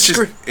heard you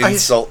scream.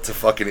 Insult to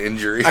fucking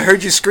injury. I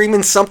heard you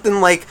screaming something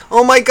like,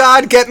 oh my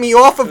god, get me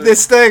off of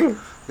this thing.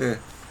 Yeah.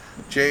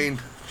 Jane,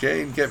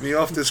 get me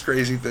off this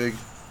crazy thing.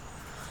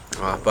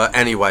 But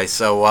anyway,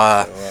 so,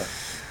 all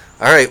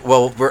right,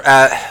 well, we're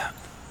at,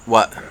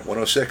 what?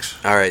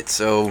 106. All right,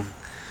 so,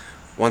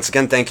 once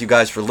again, thank you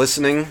guys for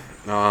listening.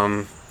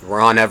 We're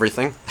on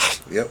everything.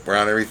 Yep, we're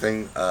on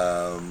everything.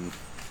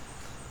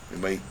 We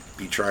might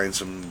be trying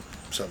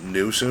something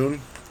new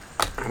soon.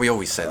 We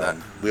always say that.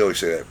 We always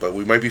say that, but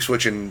we might be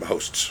switching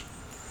hosts.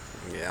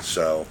 Yeah.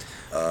 So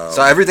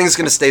everything's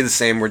gonna stay the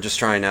same. We're just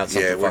trying out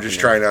something. Yeah, we're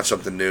just trying out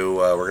something new.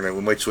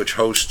 We might switch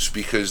hosts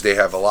because they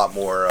have a lot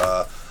more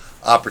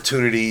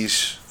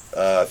opportunities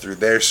through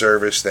their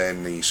service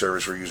than the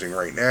service we're using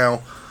right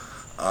now.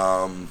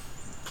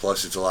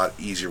 Plus, it's a lot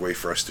easier way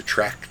for us to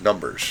track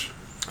numbers.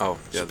 Oh,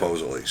 yeah,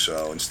 supposedly.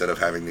 So instead of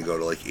having to go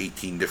to like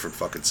 18 different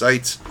fucking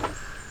sites,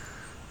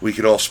 we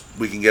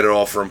can get it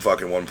all from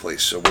fucking one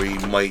place. So we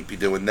might be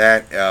doing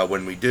that.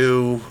 When we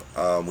do,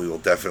 we will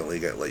definitely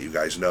let you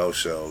guys know,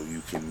 so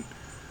you can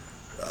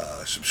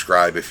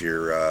subscribe if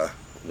you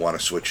want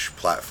to switch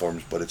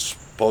platforms. But it's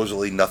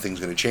supposedly nothing's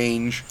going to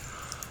change.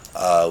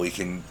 We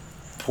can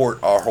port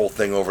our whole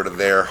thing over to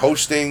their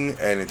hosting,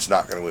 and it's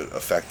not going to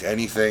affect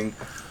anything.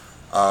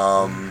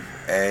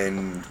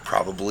 And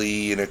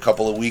probably in a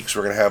couple of weeks,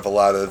 we're going to have a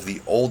lot of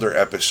the older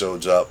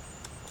episodes up.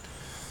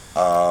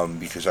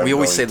 Because we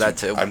always say that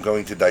too. I'm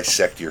going to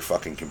dissect your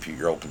fucking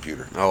your old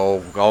computer.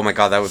 Oh my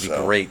god, that would be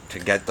great to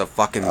get the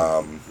fucking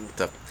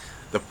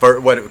the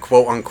first, what,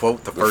 quote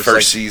unquote, the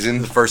first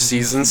season, the first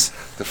seasons,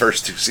 the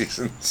first 2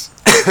 seasons.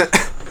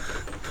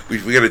 we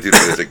got to do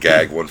that as a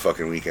gag one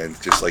fucking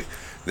weekend. Just like,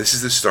 this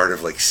is the start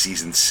of like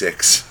season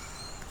 6.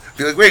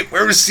 Be like, wait,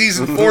 where was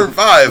season 4 and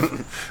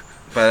 5?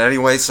 But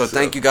anyway, so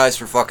thank you guys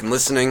for fucking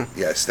listening.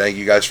 Yes, thank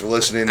you guys for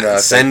listening.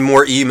 Send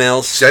more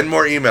emails. Send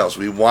more emails.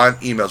 We want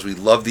emails. We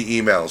love the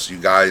emails. You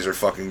guys are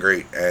fucking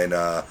great. And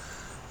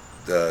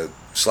the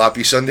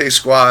Sloppy Sunday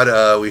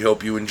Squad, we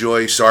hope you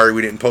enjoy. Sorry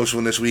we didn't post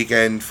one this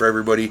weekend for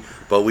everybody,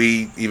 but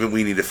we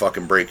need a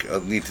fucking break.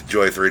 Need to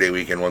enjoy a 3-day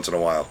weekend once in a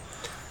while.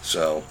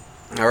 So.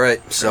 All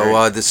right.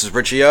 So this is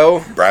Richie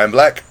O. Brian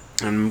Black.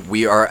 And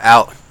we are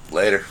out.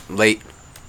 Later. Late.